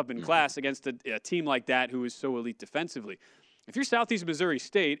step up in class against a team like that who is so elite defensively. If you're Southeast Missouri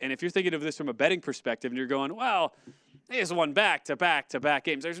State, and if you're thinking of this from a betting perspective, and you're going, well, they just won back-to-back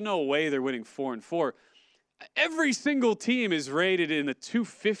games. There's no way they're winning 4-4. Every single team is rated in the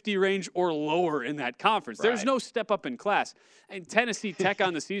 250 range or lower in that conference. Right. There's no step up in class. And Tennessee Tech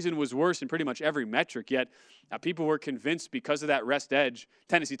on the season was worse in pretty much every metric, yet people were convinced because of that rest edge,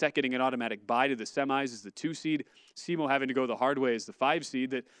 Tennessee Tech getting an automatic bye to the semis as the 2 seed, SEMO having to go the hard way as the 5 seed,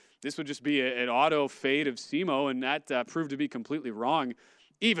 that this would just be an auto fade of SEMO, and that proved to be completely wrong,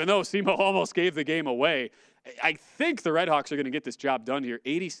 even though SEMO almost gave the game away. I think the Redhawks are going to get this job done here,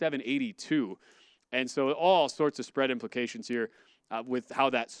 87-82. And so all sorts of spread implications here with how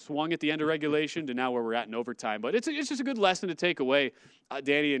that swung at the end of regulation to now where we're at in overtime. But it's just a good lesson to take away,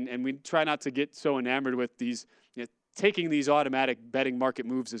 Danny, and we try not to get so enamored with these taking these automatic betting market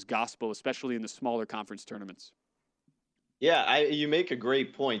moves as gospel, especially in the smaller conference tournaments. Yeah, you make a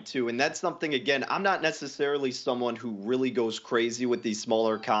great point, too. And that's something, again, I'm not necessarily someone who really goes crazy with these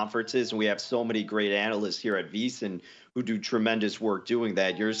smaller conferences. And we have so many great analysts here at VSiN who do tremendous work doing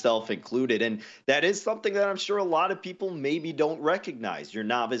that, yourself included. And that is something that I'm sure a lot of people maybe don't recognize. Your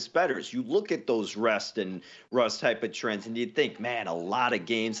novice bettors, you look at those rest and rust type of trends and you think, man, a lot of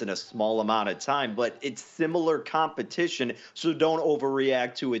games in a small amount of time, but it's similar competition, so don't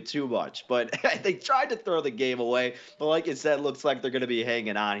overreact to it too much. But they tried to throw the game away, but like you said, looks like they're going to be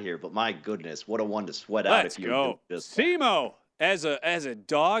hanging on here. But my goodness, what a one to sweat out. Let's go. SEMO, as a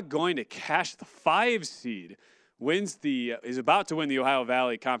dog going to cash the 5 seed, is about to win the Ohio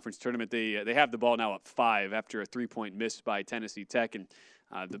Valley Conference Tournament. They have the ball now up 5 after a 3-point miss by Tennessee Tech, and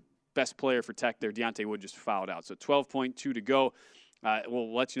the best player for Tech there, Deontay Wood, just fouled out. So 12.2 to go.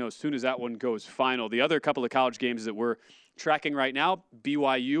 We'll let you know as soon as that one goes final. The other couple of college games that we're tracking right now,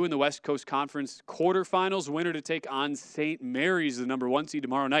 BYU in the West Coast Conference quarterfinals, winner to take on St. Mary's, the number 1 seed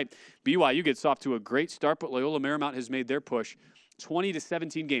tomorrow night. BYU gets off to a great start, but Loyola Marymount has made their push.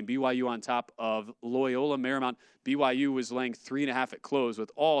 20-17 game. BYU on top of Loyola Marymount. BYU was laying 3.5 at close with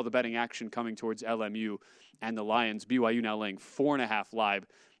all the betting action coming towards LMU and the Lions. BYU now laying 4.5 live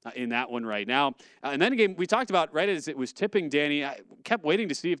in that one right now. And then a game we talked about right as it was tipping, Danny. I kept waiting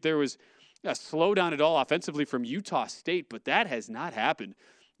to see if there was a slowdown at all offensively from Utah State, but that has not happened.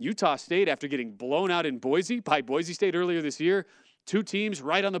 Utah State, after getting blown out in Boise by Boise State earlier this year, 2 teams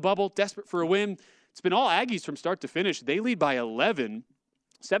right on the bubble, desperate for a win. It's been all Aggies from start to finish. They lead by 11,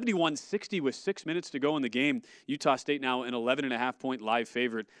 71-60 with 6 minutes to go in the game. Utah State now an 11.5-point live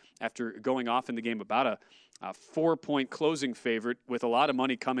favorite after going off in the game about a 4-point closing favorite with a lot of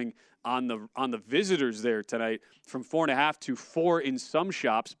money coming on the visitors there tonight from 4.5 to 4 in some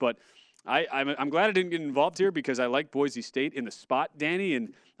shops. But I'm glad I didn't get involved here because I like Boise State in the spot, Danny,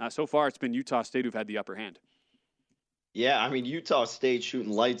 and so far it's been Utah State who've had the upper hand. Yeah, I mean, Utah State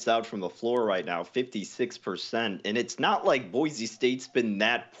shooting lights out from the floor right now, 56%. And it's not like Boise State's been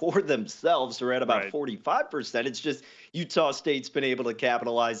that poor themselves. They're at about 45%. It's just Utah State's been able to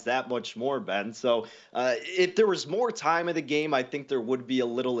capitalize that much more, Ben. So if there was more time in the game, I think there would be a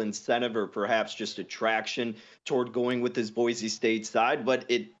little incentive or perhaps just attraction toward going with this Boise State side, but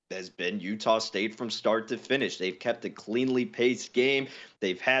it has been Utah State from start to finish. They've kept a cleanly paced game.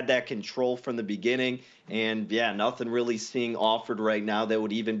 They've had that control from the beginning. And, yeah, nothing really seeing offered right now that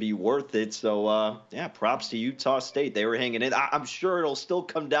would even be worth it. So, props to Utah State. They were hanging in. I'm sure it'll still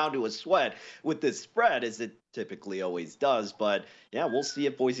come down to a sweat with this spread, as it typically always does. But, yeah, we'll see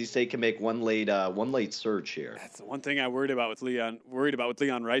if Boise State can make one late surge here. That's the one thing I worried about with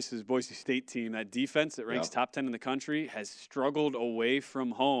Leon Rice's Boise State team. That defense that ranks top 10 in the country has struggled away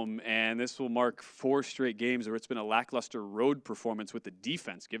from home, and this will mark 4 straight games where it's been a lackluster road performance with the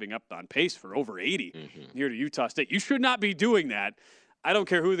defense giving up on pace for over 80 here to Utah State. You should not be doing that. I don't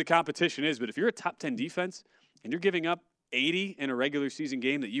care who the competition is, but if you're a top 10 defense and you're giving up 80 in a regular season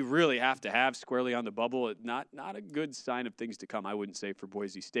game that you really have to have squarely on the bubble, not a good sign of things to come, I wouldn't say, for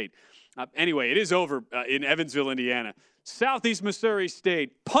Boise State. Anyway, it is over in Evansville, Indiana. Southeast Missouri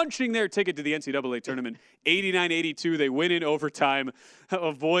State punching their ticket to the NCAA tournament, 89-82. They win in overtime.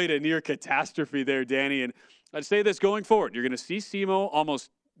 Avoid a near catastrophe there, Danny. And I'd say this going forward. You're going to see SEMO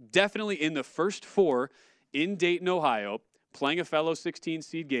almost definitely in the first 4 in Dayton, Ohio, playing a fellow 16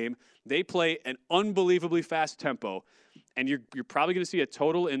 seed game. They play an unbelievably fast tempo, and you're probably going to see a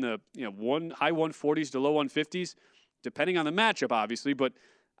total in the high 140s to low 150s, depending on the matchup, obviously. But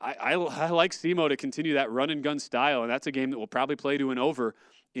I like SEMO to continue that run and gun style, and that's a game that will probably play to an over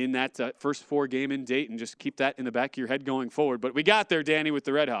in that first 4 game in Dayton. Just keep that in the back of your head going forward. But we got there, Danny, with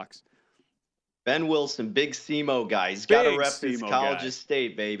the Redhawks. Ben Wilson, big SEMO guy. He's got to rep his College of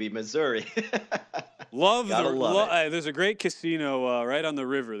State, baby, Missouri. There's a great casino right on the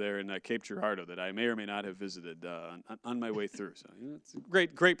river there in Cape Girardeau that I may or may not have visited on my way through. So it's a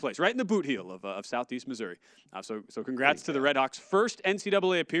great place, right in the boot heel of Southeast Missouri. So congrats to the Redhawks. First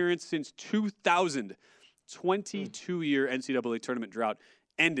NCAA appearance since 2000, 22-year NCAA tournament drought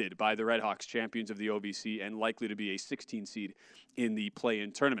ended by the Redhawks, champions of the OVC and likely to be a 16 seed in the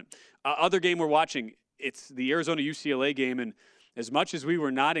play-in tournament. Other game we're watching, it's the Arizona-UCLA game, and as much as we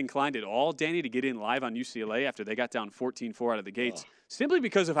were not inclined at all, Danny, to get in live on UCLA after they got down 14-4 out of the gates, simply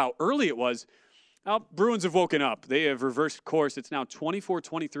because of how early it was, Bruins have woken up. They have reversed course. It's now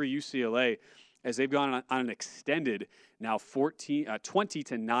 24-23 UCLA as they've gone on an extended now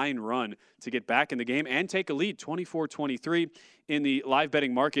 20-9 run to get back in the game and take a lead, 24-23 in the live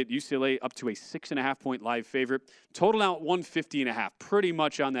betting market. UCLA up to a 6.5-point live favorite. Total out 150.5, pretty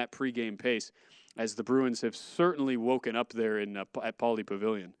much on that pregame pace, as the Bruins have certainly woken up there at Pauley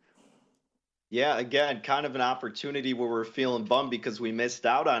Pavilion. Yeah, again, kind of an opportunity where we're feeling bummed because we missed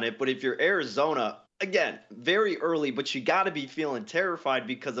out on it. But if you're Arizona, again, very early, but you got to be feeling terrified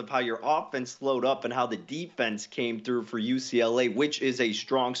because of how your offense slowed up and how the defense came through for UCLA, which is a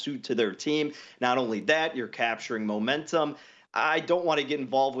strong suit to their team. Not only that, you're capturing momentum. I don't want to get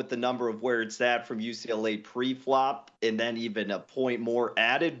involved with the number of where it's at from UCLA pre-flop and then even a point more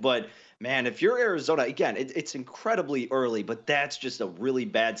added. But, man, if you're Arizona, again, it's incredibly early, but that's just a really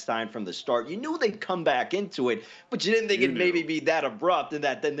bad sign from the start. You knew they'd come back into it, but you didn't think it'd maybe be that abrupt and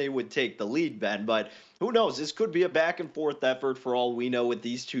that then they would take the lead, Ben. But who knows? This could be a back-and-forth effort for all we know with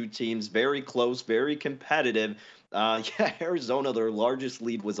these two teams. Very close, very competitive. Arizona, their largest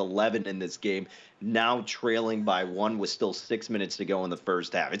lead was 11 in this game, now trailing by 1 with still 6 minutes to go in the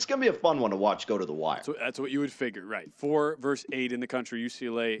first half. It's going to be a fun one to watch go to the wire. So that's what you would figure, right? 4 versus 8 in the country.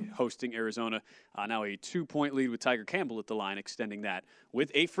 UCLA hosting Arizona. Now a 2-point lead with Tiger Campbell at the line, extending that with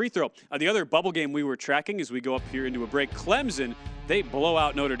a free throw. The other bubble game we were tracking as we go up here into a break, Clemson, they blow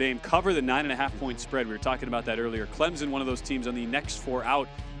out Notre Dame, cover the 9.5-point spread. We were talking about that earlier. Clemson, one of those teams on the next 4 out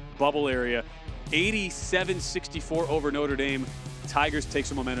bubble area. 87-64 over Notre Dame. Tigers take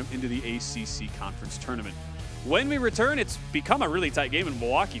some momentum into the ACC Conference Tournament. When we return, it's become a really tight game in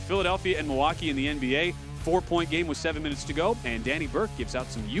Milwaukee. Philadelphia and Milwaukee in the NBA. 4-point game with 7 minutes to go. And Danny Burke gives out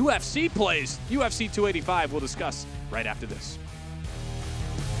some UFC plays. UFC 285 we'll discuss right after this.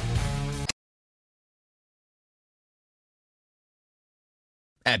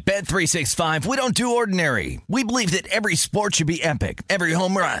 At Bet365, we don't do ordinary. We believe that every sport should be epic. Every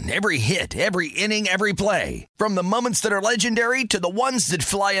home run, every hit, every inning, every play. From the moments that are legendary to the ones that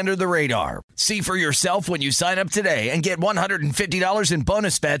fly under the radar. See for yourself when you sign up today and get $150 in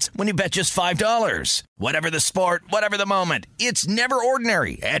bonus bets when you bet just $5. Whatever the sport, whatever the moment, it's never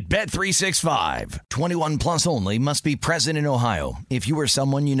ordinary at Bet365. 21 plus only. Must be present in Ohio. If you or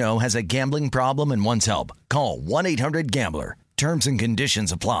someone you know has a gambling problem and wants help, call 1-800-GAMBLER. Terms and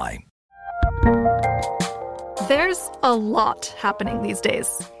conditions apply. There's a lot happening these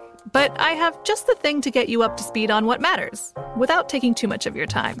days. But I have just the thing to get you up to speed on what matters, without taking too much of your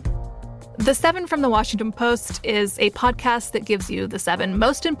time. The 7 from the Washington Post is a podcast that gives you the 7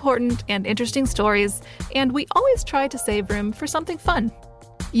 most important and interesting stories, and we always try to save room for something fun.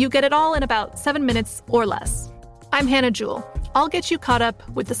 You get it all in about 7 minutes or less. I'm Hannah Jewell. I'll get you caught up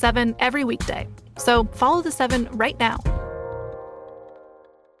with the 7 every weekday. So follow the 7 right now.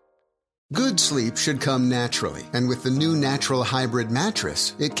 Good sleep should come naturally, and with the new Natural Hybrid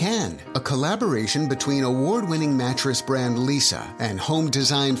mattress, it can. A collaboration between award-winning mattress brand Leesa and home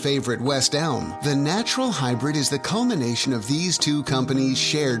design favorite West Elm, the Natural Hybrid is the culmination of these two companies'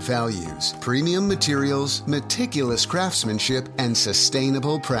 shared values: premium materials, meticulous craftsmanship, and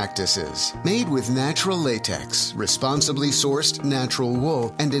sustainable practices. Made with natural latex, responsibly sourced natural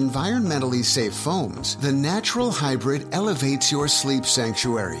wool, and environmentally safe foams, the Natural Hybrid elevates your sleep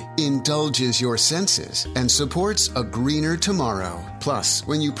sanctuary, indulges your senses, and supports a greener tomorrow. Plus,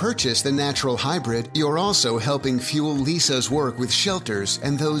 when you purchase the Natural Hybrid, you're also helping fuel Leesa's work with shelters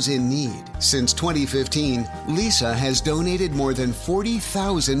and those in need. Since 2015, Leesa has donated more than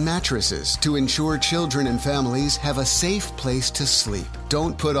 40,000 mattresses to ensure children and families have a safe place to sleep.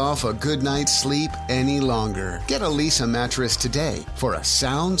 Don't put off a good night's sleep any longer. Get a Leesa mattress today for a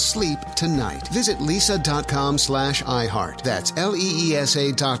sound sleep tonight. Visit leesa.com/iHeart. That's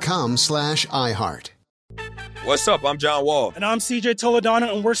LEESA.com/iHeart. What's up? I'm John Wall. And I'm CJ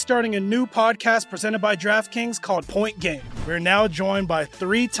Toledano, and we're starting a new podcast presented by DraftKings called Point Game. We're now joined by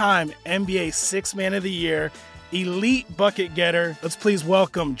 3-time NBA Sixth Man of the Year, elite bucket getter. Let's please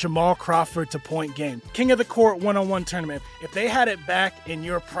welcome Jamal Crawford to Point Game. King of the Court one-on-one tournament. If they had it back in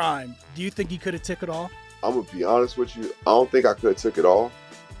your prime, do you think you could have took it all? I'm going to be honest with you. I don't think I could have took it all,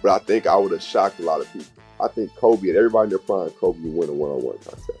 but I think I would have shocked a lot of people. I think Kobe and everybody in their prime, Kobe would win a one-on-one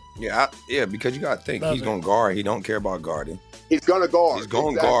contest. Yeah, because you got to think. He's going to guard. He don't care about guarding. He's going to guard. He's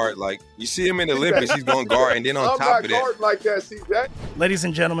going to guard. Like, you see him in the Olympics, he's going to guard. And then on top of that. I'm not guarding like that, CJ. Ladies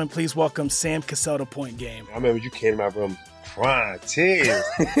and gentlemen, please welcome Sam Cassell to Point Game. I remember you came out from crying, tears.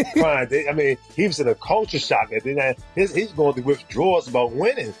 Crying. I mean, he was in a culture shock. And then he's going through withdrawals about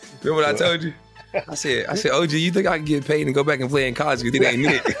winning. Remember what I told you? I said, OG, you think I can get paid and go back and play in college? You think I ain't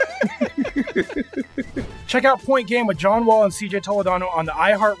need it? Check out Point Game with John Wall and CJ Toledano on the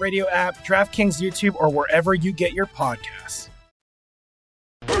iHeartRadio app, DraftKings YouTube, or wherever you get your podcasts.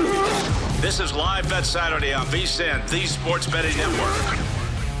 This is Live Bet Saturday on VSiN, the Sports Betting Network.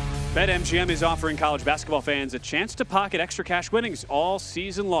 BetMGM is offering college basketball fans a chance to pocket extra cash winnings all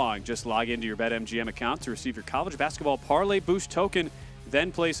season long. Just log into your BetMGM account to receive your college basketball parlay boost token.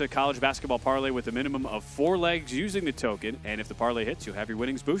 Then place a college basketball parlay with a minimum of 4 legs using the token. And if the parlay hits, you'll have your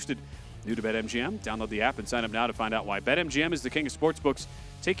winnings boosted. New to BetMGM? Download the app and sign up now to find out why. BetMGM is the king of sportsbooks.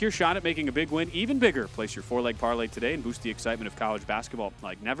 Take your shot at making a big win even bigger. Place your 4-leg parlay today and boost the excitement of college basketball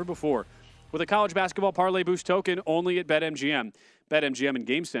like never before. With a college basketball parlay boost token only at BetMGM. BetMGM and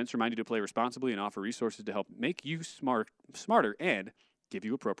GameSense remind you to play responsibly and offer resources to help make you smarter and give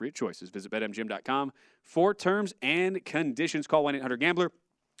you appropriate choices. Visit BetMGM.com for terms and conditions. Call 1-800-GAMBLER.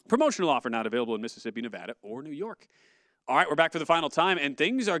 Promotional offer not available in Mississippi, Nevada, or New York. All right, we're back for the final time, and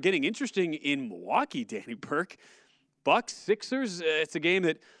things are getting interesting in Milwaukee, Danny Burke. Bucks, Sixers, it's a game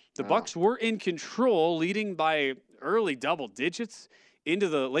that the Bucks were in control, leading by early double digits into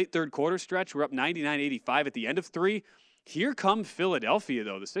the late third quarter stretch. We're up 99-85 at the end of 3. Here come Philadelphia,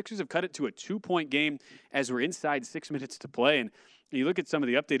 though. The Sixers have cut it to a 2-point game as we're inside 6 minutes to play, and you look at some of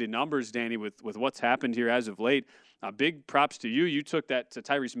the updated numbers, Danny, with what's happened here as of late. Big props to you. You took that to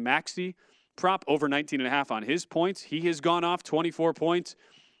Tyrese Maxey prop over 19.5 on his points. He has gone off 24 points.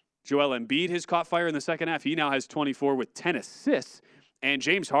 Joel Embiid has caught fire in the second half. He now has 24 with 10 assists. And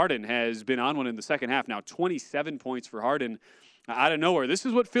James Harden has been on one in the second half. Now 27 points for Harden out of nowhere. This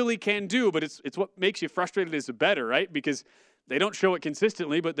is what Philly can do, but it's what makes you frustrated as a bettor, right? Because they don't show it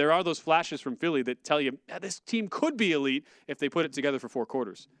consistently, but there are those flashes from Philly that tell you this team could be elite if they put it together for 4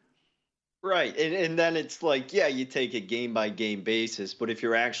 quarters. Right, and then it's like, yeah, you take a game-by-game basis, but if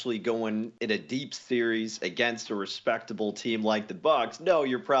you're actually going in a deep series against a respectable team like the Bucks, no,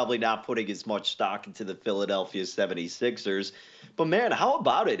 you're probably not putting as much stock into the Philadelphia 76ers. But, man, how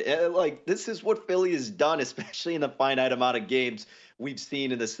about it? Like, this is what Philly has done, especially in the finite amount of games we've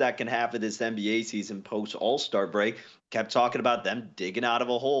seen in the second half of this NBA season post-All-Star break. Kept talking about them digging out of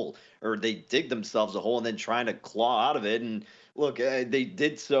a hole, or they dig themselves a hole and then trying to claw out of it. And, look, they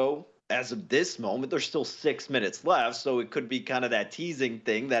did so. As of this moment, there's still 6 minutes left, so it could be kind of that teasing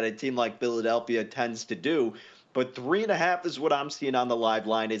thing that a team like Philadelphia tends to do. But 3.5 is what I'm seeing on the live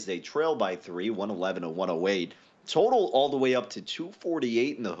line as they trail by 3, 111 to 108. Total all the way up to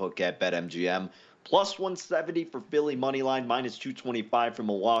 248 in the hook at BetMGM. Plus 170 for Philly money line, minus 225 for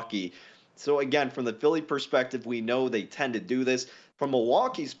Milwaukee. So again, from the Philly perspective, we know they tend to do this. From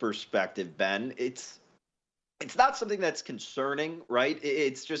Milwaukee's perspective, Ben, it's not something that's concerning, right?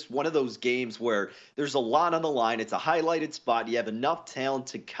 It's just one of those games where there's a lot on the line. It's a highlighted spot. You have enough talent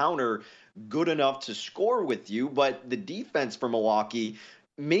to counter good enough to score with you, but the defense for Milwaukee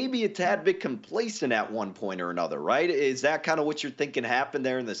maybe a tad bit complacent at one point or another, right? Is that kind of what you're thinking happened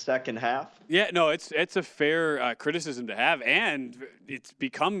there in the second half? Yeah, no, it's a fair criticism to have, and it's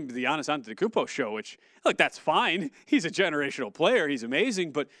become the Giannis Antetokounmpo show, which, look, that's fine. He's a generational player. He's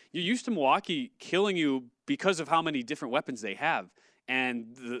amazing, but you're used to Milwaukee killing you because of how many different weapons they have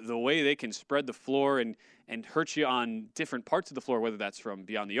and the way they can spread the floor and hurt you on different parts of the floor, whether that's from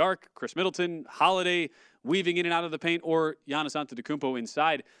beyond the arc, Chris Middleton, Holiday, weaving in and out of the paint, or Giannis Antetokounmpo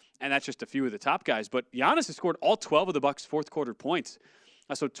inside, and that's just a few of the top guys. But Giannis has scored all 12 of the Bucks' fourth quarter points.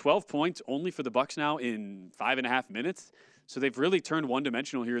 So 12 points only for the Bucks now in 5.5 minutes. So they've really turned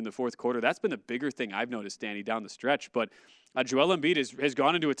one-dimensional here in the fourth quarter. That's been the bigger thing I've noticed, Danny, down the stretch. But Joel Embiid has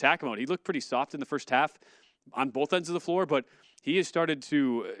gone into attack mode. He looked pretty soft in the first half on both ends of the floor, but he has started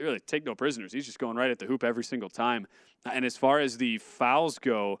to really take no prisoners. He's just going right at the hoop every single time. And as far as the fouls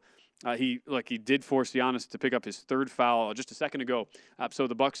go, he did force Giannis to pick up his third foul just a second ago. So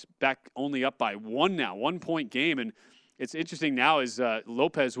the Bucks back only up by 1 now, 1 point game. And it's interesting now is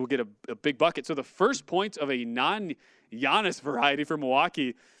Lopez will get a big bucket. So the first point of a non-Giannis variety for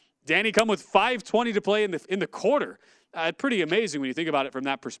Milwaukee. Danny come with 5:20 to play in the quarter. Pretty amazing when you think about it from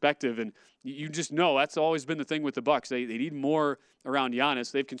that perspective. And you just know that's always been the thing with the Bucks. They need more around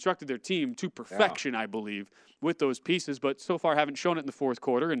Giannis. They've constructed their team to perfection, I believe, with those pieces, but so far haven't shown it in the fourth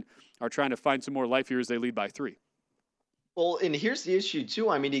quarter and are trying to find some more life here as they lead by 3. Well, and here's the issue, too.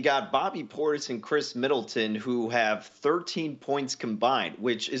 I mean, you got Bobby Portis and Chris Middleton who have 13 points combined,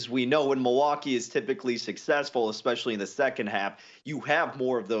 which, as we know, when Milwaukee is typically successful, especially in the second half, you have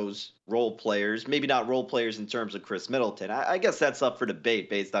more of those role players. Maybe not role players in terms of Chris Middleton. I guess that's up for debate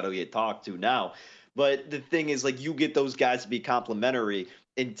based on who you talk to now. But the thing is, like, you get those guys to be complimentary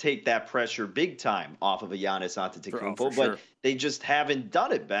and take that pressure big time off of a Giannis Antetokounmpo, but they just haven't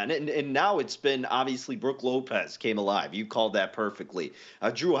done it, Ben. And now it's been, obviously, Brook Lopez came alive. You called that perfectly.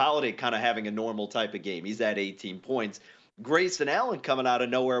 Drew Holiday kind of having a normal type of game. He's at 18 points. Grayson Allen coming out of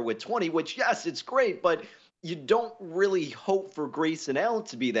nowhere with 20, which, yes, it's great, but you don't really hope for Grayson Allen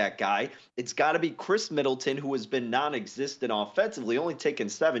to be that guy. It's got to be Chris Middleton, who has been non-existent offensively, only taken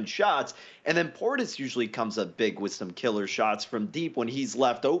 7 shots. And then Portis usually comes up big with some killer shots from deep when he's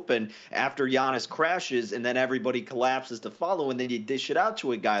left open after Giannis crashes and then everybody collapses to follow, and then you dish it out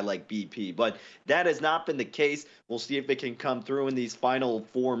to a guy like BP. But that has not been the case. We'll see if it can come through in these final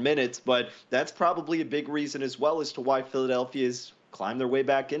 4 minutes. But that's probably a big reason as well as to why Philadelphia is climb their way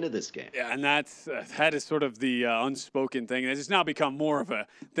back into this game. Yeah, and that is sort of the unspoken thing. And it's now become more of a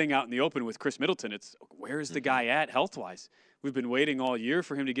thing out in the open with Chris Middleton. It's where is the guy at health-wise? We've been waiting all year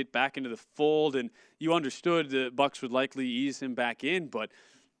for him to get back into the fold, and you understood the Bucks would likely ease him back in, but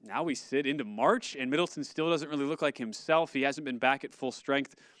now we sit into March, and Middleton still doesn't really look like himself. He hasn't been back at full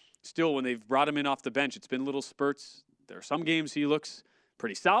strength. Still, when they've brought him in off the bench, it's been little spurts. There are some games he looks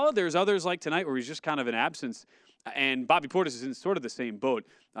pretty solid. There's others like tonight where he's just kind of an absence. And Bobby Portis is in sort of the same boat.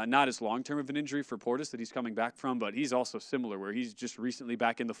 Not as long-term of an injury for Portis that he's coming back from, but he's also similar where he's just recently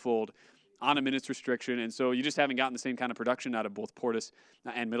back in the fold on a minutes restriction. And so you just haven't gotten the same kind of production out of both Portis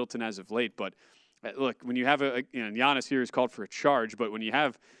and Middleton as of late. But look, when you have Giannis here is called for a charge, but when you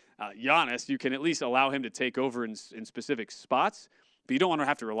have Giannis, you can at least allow him to take over in specific spots. But you don't want to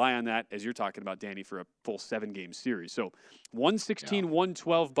have to rely on that, as you're talking about, Danny, for a full 7-game series. So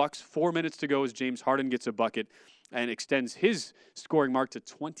 116-112 Bucks, 4 minutes to go as James Harden gets a bucket and extends his scoring mark to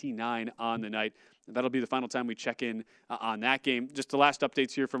 29 on the night. And that'll be the final time we check in on that game. Just the last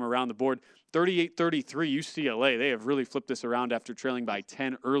updates here from around the board. 38-33 UCLA. They have really flipped this around after trailing by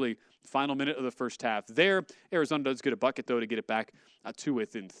 10 early. Final minute of the first half there. Arizona does get a bucket, though, to get it back to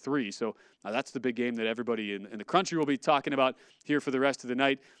within 3. So that's the big game that everybody in the country will be talking about here for the rest of the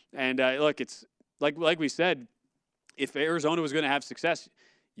night. And look, it's like we said, if Arizona was going to have success,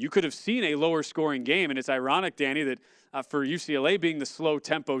 you could have seen a lower scoring game. And it's ironic, Danny, that for UCLA being the slow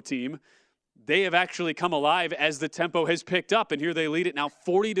tempo team, they have actually come alive as the tempo has picked up. And here they lead it now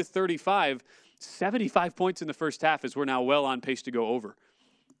 40-35, 75 points in the first half as we're now well on pace to go over.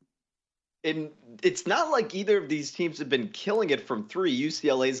 And it's not like either of these teams have been killing it from three.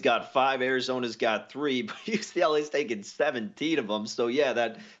 UCLA's got 5, Arizona's got 3, but UCLA's taken 17 of them. So, yeah,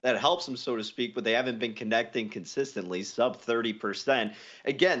 that helps them, so to speak, but they haven't been connecting consistently, sub 30%.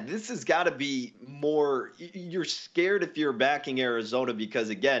 Again, this has got to be more – you're scared if you're backing Arizona because,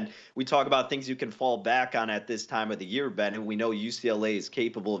 again, we talk about things you can fall back on at this time of the year, Ben, and we know UCLA is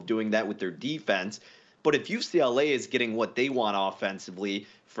capable of doing that with their defense. But if UCLA is getting what they want offensively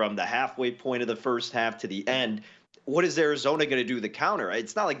from the halfway point of the first half to the end, what is Arizona going to do to counter?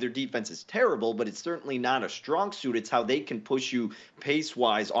 It's not like their defense is terrible, but it's certainly not a strong suit. It's how they can push you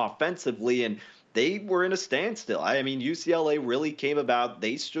pace-wise offensively, and they were in a standstill. I mean, UCLA really came about.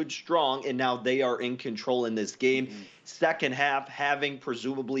 They stood strong, and now they are in control in this game. Second half, having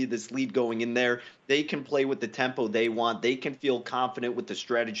presumably this lead going in there, they can play with the tempo they want. They can feel confident with the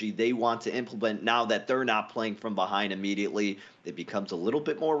strategy they want to implement now that they're not playing from behind immediately. It becomes a little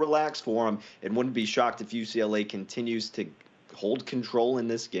bit more relaxed for them, and wouldn't be shocked if UCLA continues to hold control in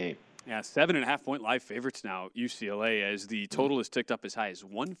this game. Yeah, 7.5-point live favorites now, UCLA, as the total is ticked up as high as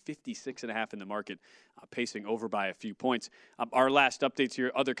 156.5 in the market, pacing over by a few points. Our last updates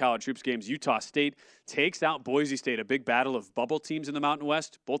here, other college hoops games. Utah State takes out Boise State, a big battle of bubble teams in the Mountain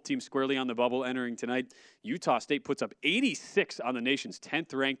West. Both teams squarely on the bubble entering tonight. Utah State puts up 86 on the nation's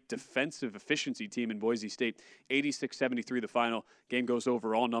 10th-ranked defensive efficiency team in Boise State, 86-73 the final. Game goes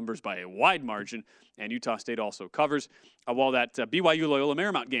over all numbers by a wide margin, and Utah State also covers. While that BYU Loyola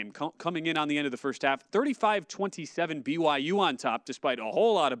Marymount game coming in on the end of the first half, 35-27 BYU on top, despite a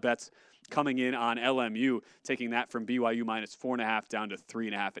whole lot of bets coming in on LMU, taking that from BYU minus 4.5 down to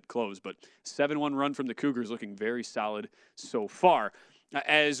 3.5 at close. But 7-1 run from the Cougars, looking very solid so far.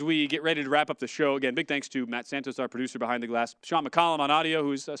 As we get ready to wrap up the show, again, big thanks to Matt Santos, our producer behind the glass, Sean McCollum on audio,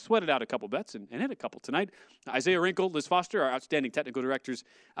 who's sweated out a couple bets and hit a couple tonight, Isaiah Wrinkle, Liz Foster, our outstanding technical directors,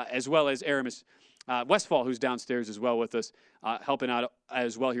 as well as Aramis Westfall, who's downstairs as well with us, helping out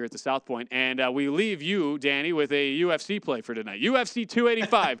as well here at the South Point. And we leave you, Danny, with a UFC play for tonight. UFC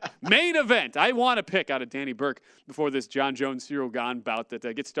 285, main event. I want to pick out of Danny Burke before this John Jones-Cyril Gane bout that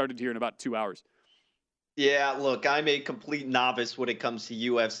gets started here in about 2 hours. Yeah, look, I'm a complete novice when it comes to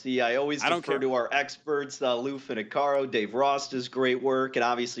UFC. I always defer to our experts, Lou Finicaro, Dave Ross does great work, and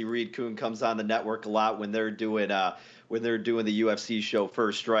obviously Reed Kuhn comes on the network a lot when they're doing the UFC show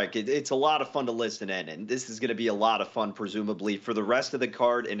First Strike. It's a lot of fun to listen in, and this is going to be a lot of fun, presumably, for the rest of the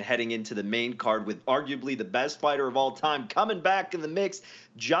card and heading into the main card with arguably the best fighter of all time coming back in the mix,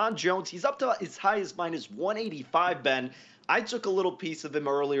 John Jones. He's up to as high as minus 185, Ben. I took a little piece of him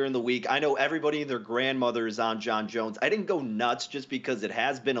earlier in the week. I know everybody and their grandmother is on John Jones. I didn't go nuts just because it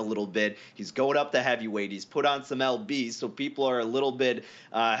has been a little bit. He's going up to heavyweight. He's put on some LBs, so people are a little bit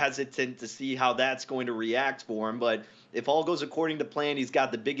hesitant to see how that's going to react for him. But if all goes according to plan, he's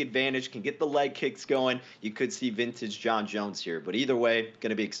got the big advantage, can get the leg kicks going. You could see vintage John Jones here. But either way, going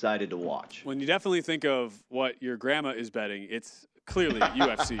to be excited to watch. When you definitely think of what your grandma is betting, it's clearly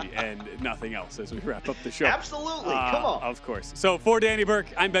UFC and nothing else as we wrap up the show. Absolutely. Come on. Of course. So for Danny Burke,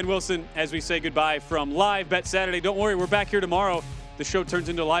 I'm Ben Wilson as we say goodbye from Live Bet Saturday. Don't worry, we're back here tomorrow. The show turns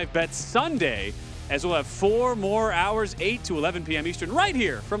into Live Bet Sunday as we'll have 4 more hours, 8 to 11 p.m. Eastern, right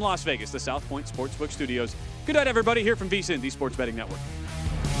here from Las Vegas, the South Point Sportsbook Studios. Good night, everybody, here from VSiN, the Sports Betting Network.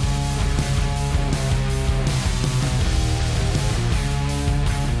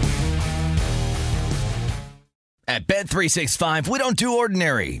 At Bet365, we don't do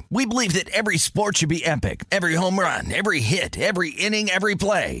ordinary. We believe that every sport should be epic. Every home run, every hit, every inning, every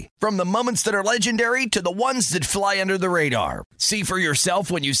play. From the moments that are legendary to the ones that fly under the radar. See for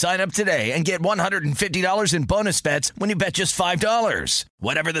yourself when you sign up today and get $150 in bonus bets when you bet just $5.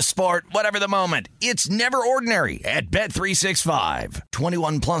 Whatever the sport, whatever the moment, it's never ordinary at Bet365.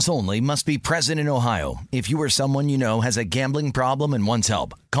 21 plus only. Must be present in Ohio. If you or someone you know has a gambling problem and wants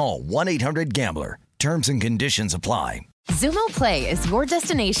help, call 1-800-GAMBLER. Terms and conditions apply. Xumo Play is your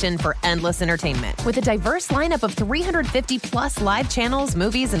destination for endless entertainment. With a diverse lineup of 350-plus live channels,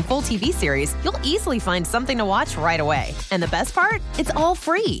 movies, and full TV series, you'll easily find something to watch right away. And the best part? It's all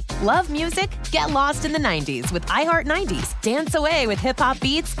free. Love music? Get lost in the 90s with iHeart 90s, dance away with hip-hop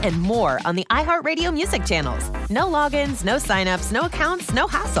beats, and more on the iHeartRadio music channels. No logins, no signups, no accounts, no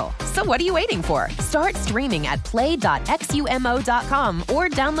hassle. So what are you waiting for? Start streaming at play.xumo.com or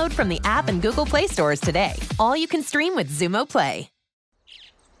download from the app and Google Play stores today. All you can stream with Xumo Play.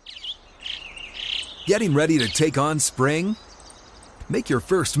 Getting ready to take on spring? Make your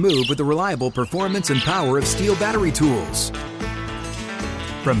first move with the reliable performance and power of Steel battery tools.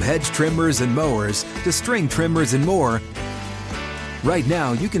 From hedge trimmers and mowers to string trimmers and more, right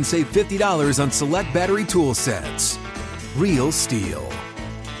now you can save $50 on select battery tool sets. Real Steel.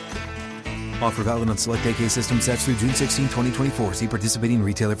 Offer valid on select AK system sets through June 16, 2024. See participating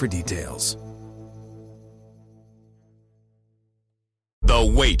retailer for details. The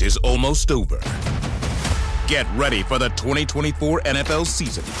wait is almost over. Get ready for the 2024 NFL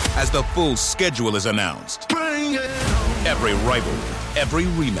season as the full schedule is announced. Every rivalry, every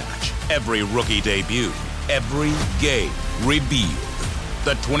rematch, every rookie debut, every game revealed.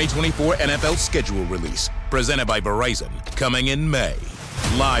 The 2024 NFL schedule release, presented by Verizon, coming in May.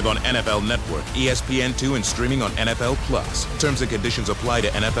 Live on NFL Network, ESPN2, and streaming on NFL Plus. Terms and conditions apply to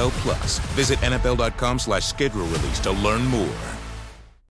NFL Plus. Visit NFL.com/schedule release to learn more.